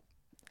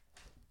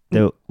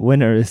the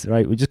winner is,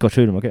 right, we'll just go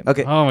through them, okay?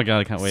 Okay. Oh my God,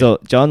 I can't wait. So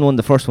John won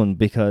the first one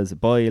because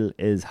Boyle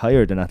is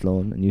higher than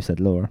Athlone and you said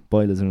lower.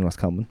 Boyle is in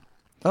Roscommon.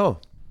 Oh.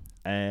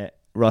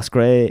 Ross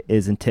Gray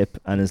is in Tip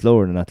and is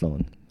lower than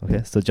Athlone.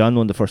 Okay, so John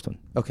won the first one.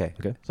 Okay.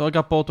 So I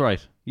got both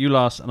right. You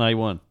lost and I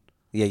won.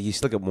 Yeah, you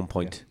still get 1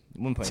 point.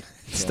 1 point.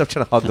 Stop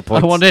trying to hog the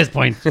points. I won this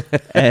point.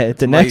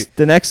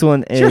 The next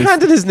one is... Is your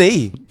hand on his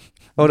knee?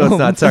 Oh, no, it's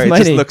not. Sorry, it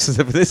just looks as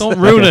if this... Don't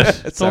ruin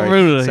it. Sorry. Don't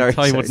ruin it.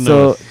 Sorry.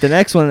 So the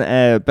next one,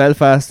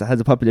 Belfast has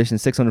a population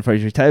of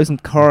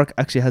 643,000. Cork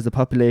actually has a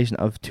population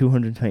of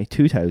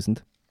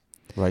 222,000.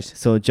 Right.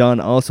 So John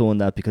also won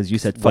that because you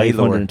said Way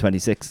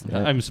 526.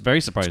 I'm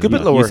very surprised. It's a good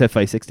bit lower. You said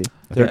 560.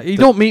 You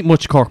don't meet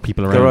much Cork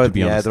people around, to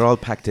be honest. Yeah, they're all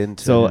packed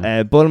into... So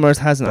Bulmers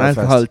has an Belfast.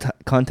 alcohol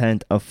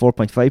content of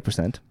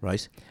 4.5%.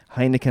 Right.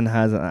 Heineken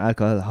has an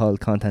alcohol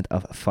content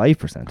of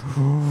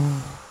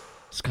 5%.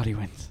 Scotty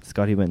wins.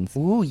 Scotty wins.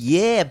 Oh,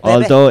 yeah, baby.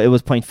 Although it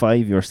was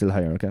 0.5, you're still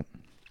higher, okay?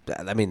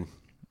 I mean...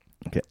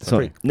 Okay, so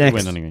pretty- next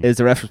win anyway. is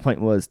the reference point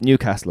was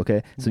Newcastle,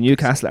 okay? So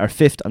Newcastle are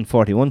 5th on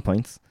 41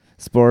 points.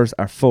 Spurs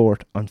are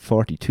 4th on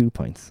 42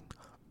 points.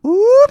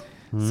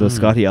 So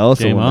Scotty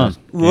also Game won on.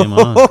 that. Game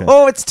on.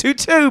 Oh, it's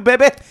 2-2,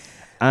 baby.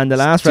 And the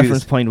last Let's do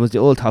reference this. point was the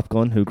old Top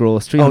Gun, who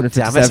grossed Oh, damn it.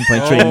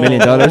 $357.3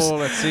 million. Oh,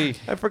 let's see.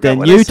 I forgot The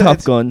what new I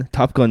said.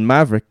 Top Gun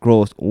Maverick,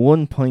 grossed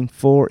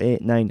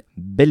 $1.489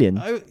 billion.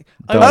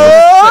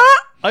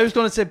 I was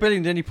going to say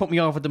billion, then you put me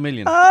off with the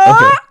million.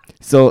 Okay.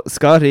 So,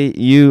 Scotty,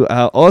 you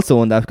also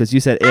won that because you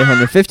said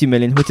 850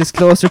 million, which is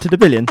closer to the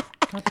billion.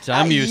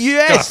 Damn you,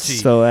 Yes! Scotty.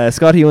 So,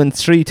 Scotty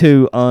wins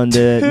 3-2 on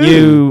the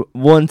new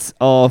once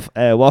off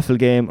waffle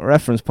game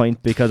reference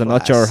point because I'm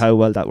not sure how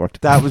well that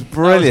worked. That was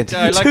brilliant.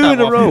 I like 2 that in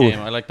a waffle row. game.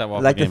 I like that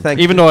waffle I'd like to game. thank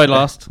Even though I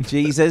lost.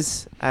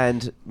 Jesus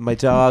and my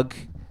dog,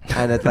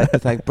 and I'd like to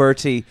thank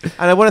Bertie,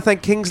 and I want to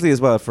thank Kingsley as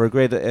well for a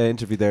great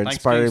interview there, Thanks,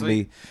 inspiring Kingsley.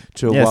 me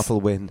to a Yes.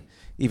 waffle win,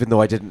 even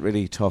though I didn't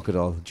really talk at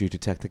all due to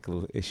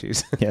technical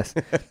issues. Yes.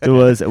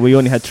 We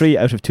only had 3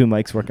 out of 2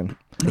 mics working.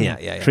 Yeah.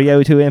 3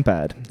 out of 2 ain't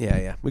bad.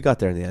 Yeah. We got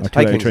there in the end. Or 2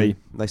 Hi, out of Kingsley. 3.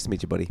 Nice to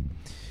meet you, buddy.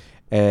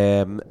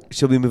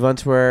 Shall we move on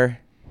to our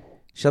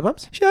shell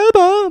bombs? Shell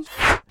bomb!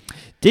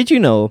 Did you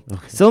know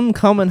some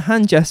common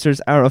hand gestures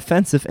are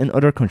offensive in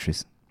other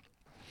countries?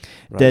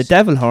 The Right.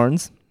 devil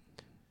horns,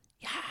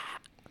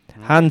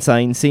 hand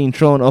sign seen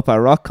thrown up at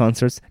rock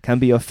concerts can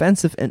be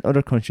offensive in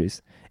other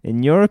countries.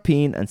 In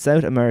European and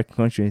South American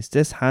countries,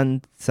 this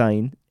hand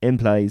sign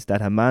implies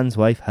that a man's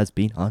wife has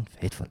been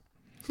unfaithful.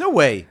 No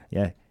way.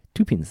 Yeah,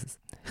 2 penises.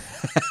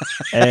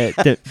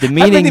 The How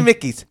many meaning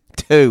Mickeys?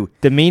 2.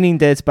 the meaning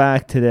dates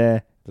back to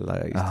the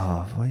Lies.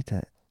 wait,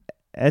 the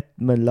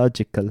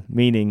etymological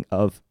meaning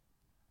of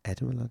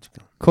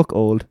Etymological. cook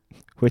old,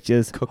 which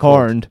is Cook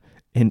horned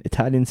in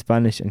Italian,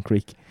 Spanish, and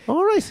Greek.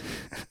 All right.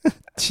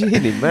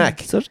 Genie Mac.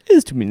 So it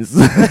is 2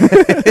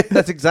 penises.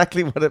 That's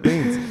exactly what it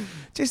means.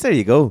 Just there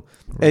you go.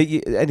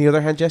 Any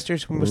other hand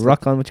gestures? We must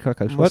Rock on with your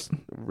cock out. What?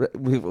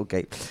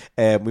 okay.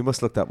 We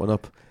must look that one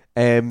up.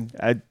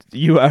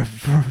 You are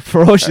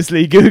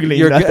ferociously googling.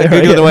 You're that there,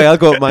 googling yeah. away. I'll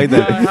go with mine I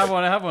then.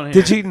 have one here.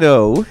 Did you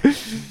know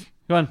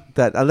Go on.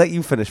 that? I'll let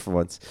you finish for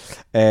once.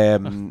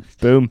 Boom.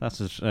 That's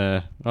just,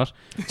 what?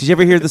 Did you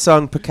ever hear the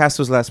song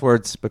Picasso's Last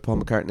Words by Paul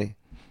McCartney?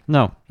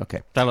 No.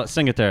 Okay.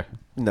 Sing it there.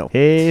 No.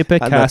 Hey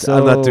Picasso.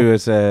 I'll not do it.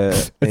 Is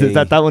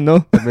that one? No.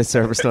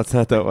 Misservice, not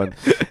that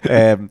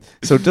one.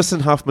 So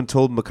Dustin Hoffman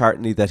told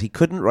McCartney that he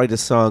couldn't write a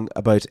song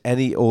about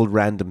any old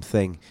random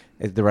thing.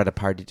 They were at a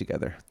party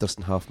together,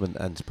 Dustin Hoffman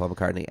and Paul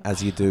McCartney,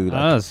 as you do.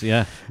 Like.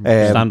 Yeah.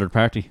 Standard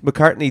party.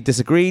 McCartney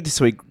disagreed,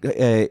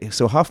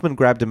 so Hoffman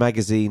grabbed a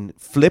magazine,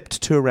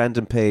 flipped to a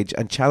random page,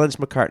 and challenged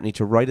McCartney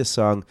to write a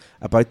song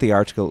about the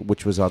article,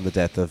 which was on the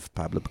death of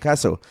Pablo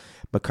Picasso.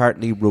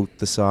 McCartney wrote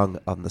the song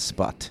on the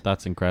spot.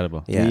 That's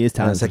incredible. Yeah, He is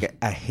and it's talented. like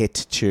a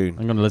hit tune.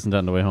 I'm going to listen to that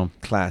on the way home.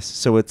 Class.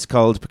 So it's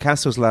called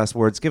Picasso's Last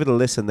Words. Give it a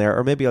listen there,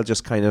 or maybe I'll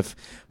just kind of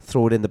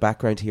throw it in the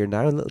background here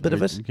now, a little bit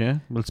of it. Yeah.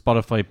 Will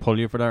Spotify pull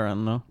you for that? I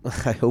don't know.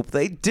 I hope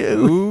they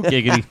do.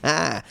 Giggity.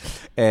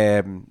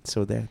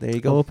 So there you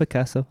go. Oh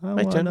Picasso, I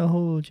Right, John. wanna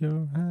hold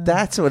your hand.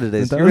 That's what it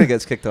is. Is that You're going to it?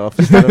 get kicked off.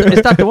 Is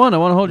that the one? I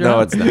want to hold your No,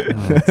 hand. it's not.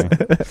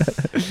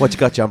 Oh, okay. What you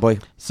got, John Boy?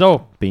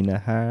 So, Been a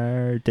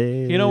hard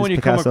day. you know when you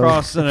Picasso. come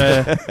across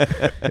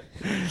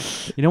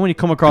when you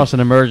come across an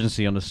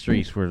emergency on the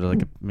street where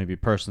like maybe a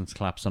person's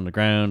collapsed on the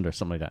ground or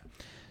something like that,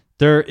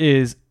 there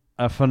is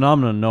a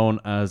phenomenon known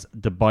as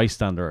the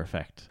bystander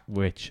effect,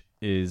 which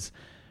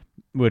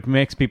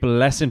makes people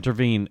less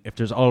intervene if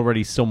there's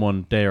already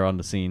someone there on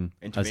the scene,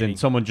 as in Intervening.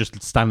 someone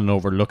just standing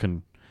over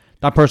looking.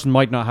 That person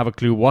might not have a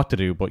clue what to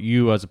do, but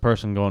you as a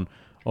person going,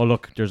 oh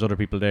look, there's other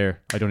people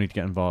there, I don't need to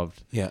get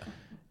involved. Yeah.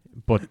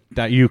 But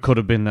that you could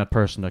have been that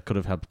person that could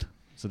have helped.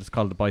 So it's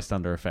called the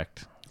bystander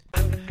effect.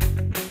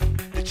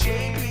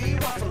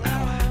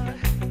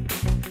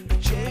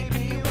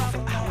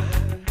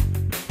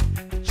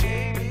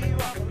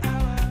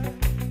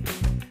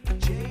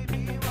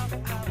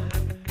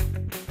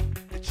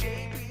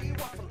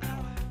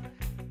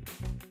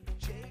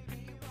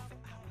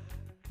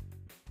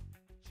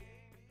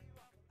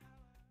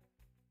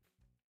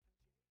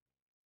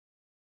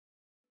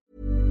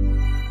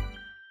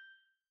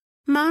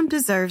 Mom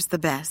deserves the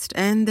best,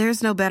 and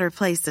there's no better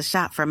place to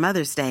shop for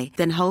Mother's Day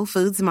than Whole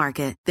Foods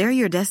Market. They're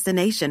your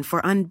destination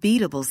for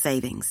unbeatable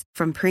savings,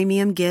 from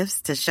premium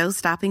gifts to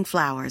show-stopping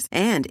flowers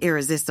and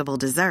irresistible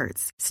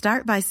desserts.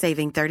 Start by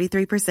saving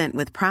 33%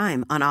 with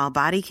Prime on all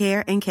body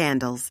care and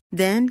candles.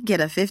 Then get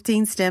a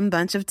 15-stem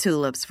bunch of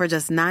tulips for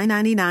just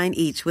 $9.99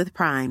 each with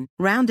Prime.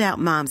 Round out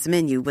Mom's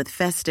menu with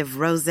festive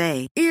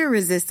rosé,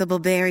 irresistible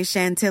berry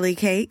chantilly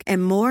cake,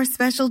 and more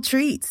special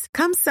treats.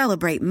 Come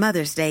celebrate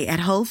Mother's Day at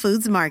Whole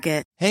Foods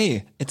Market.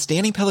 Hey, it's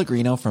Danny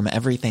Pellegrino from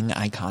Everything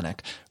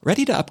Iconic.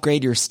 Ready to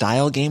upgrade your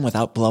style game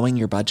without blowing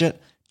your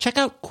budget? Check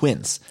out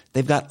Quince.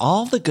 They've got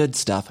all the good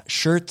stuff,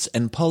 shirts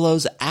and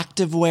polos,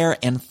 activewear,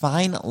 and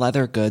fine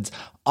leather goods,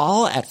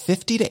 all at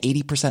 50 to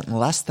 80%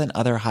 less than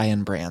other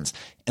high-end brands.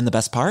 And the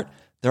best part?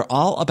 They're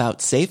all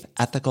about safe,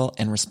 ethical,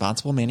 and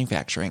responsible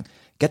manufacturing.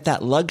 Get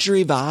that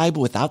luxury vibe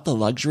without the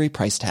luxury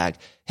price tag.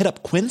 Hit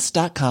up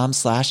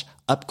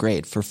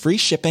quince.com/upgrade for free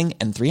shipping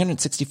and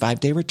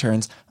 365-day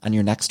returns on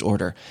your next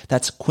order.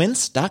 That's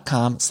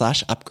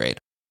quince.com/upgrade.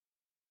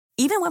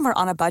 Even when we're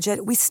on a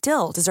budget, we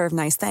still deserve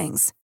nice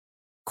things.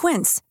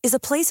 Quince is a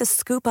place to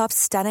scoop up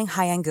stunning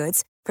high-end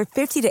goods for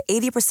 50 to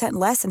 80%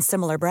 less than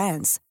similar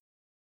brands.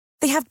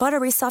 They have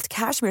buttery soft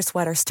cashmere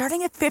sweaters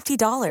starting at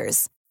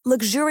 $50,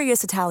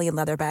 luxurious Italian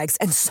leather bags,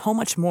 and so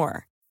much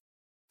more.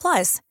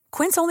 Plus,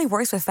 Quince only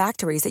works with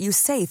factories that use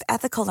safe,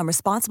 ethical, and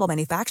responsible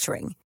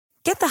manufacturing.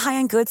 Get the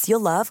high-end goods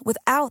you'll love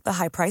without the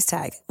high price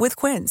tag with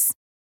Quince.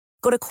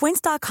 Go to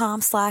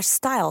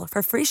quince.com/style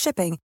for free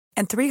shipping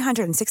and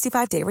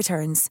 365-day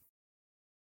returns.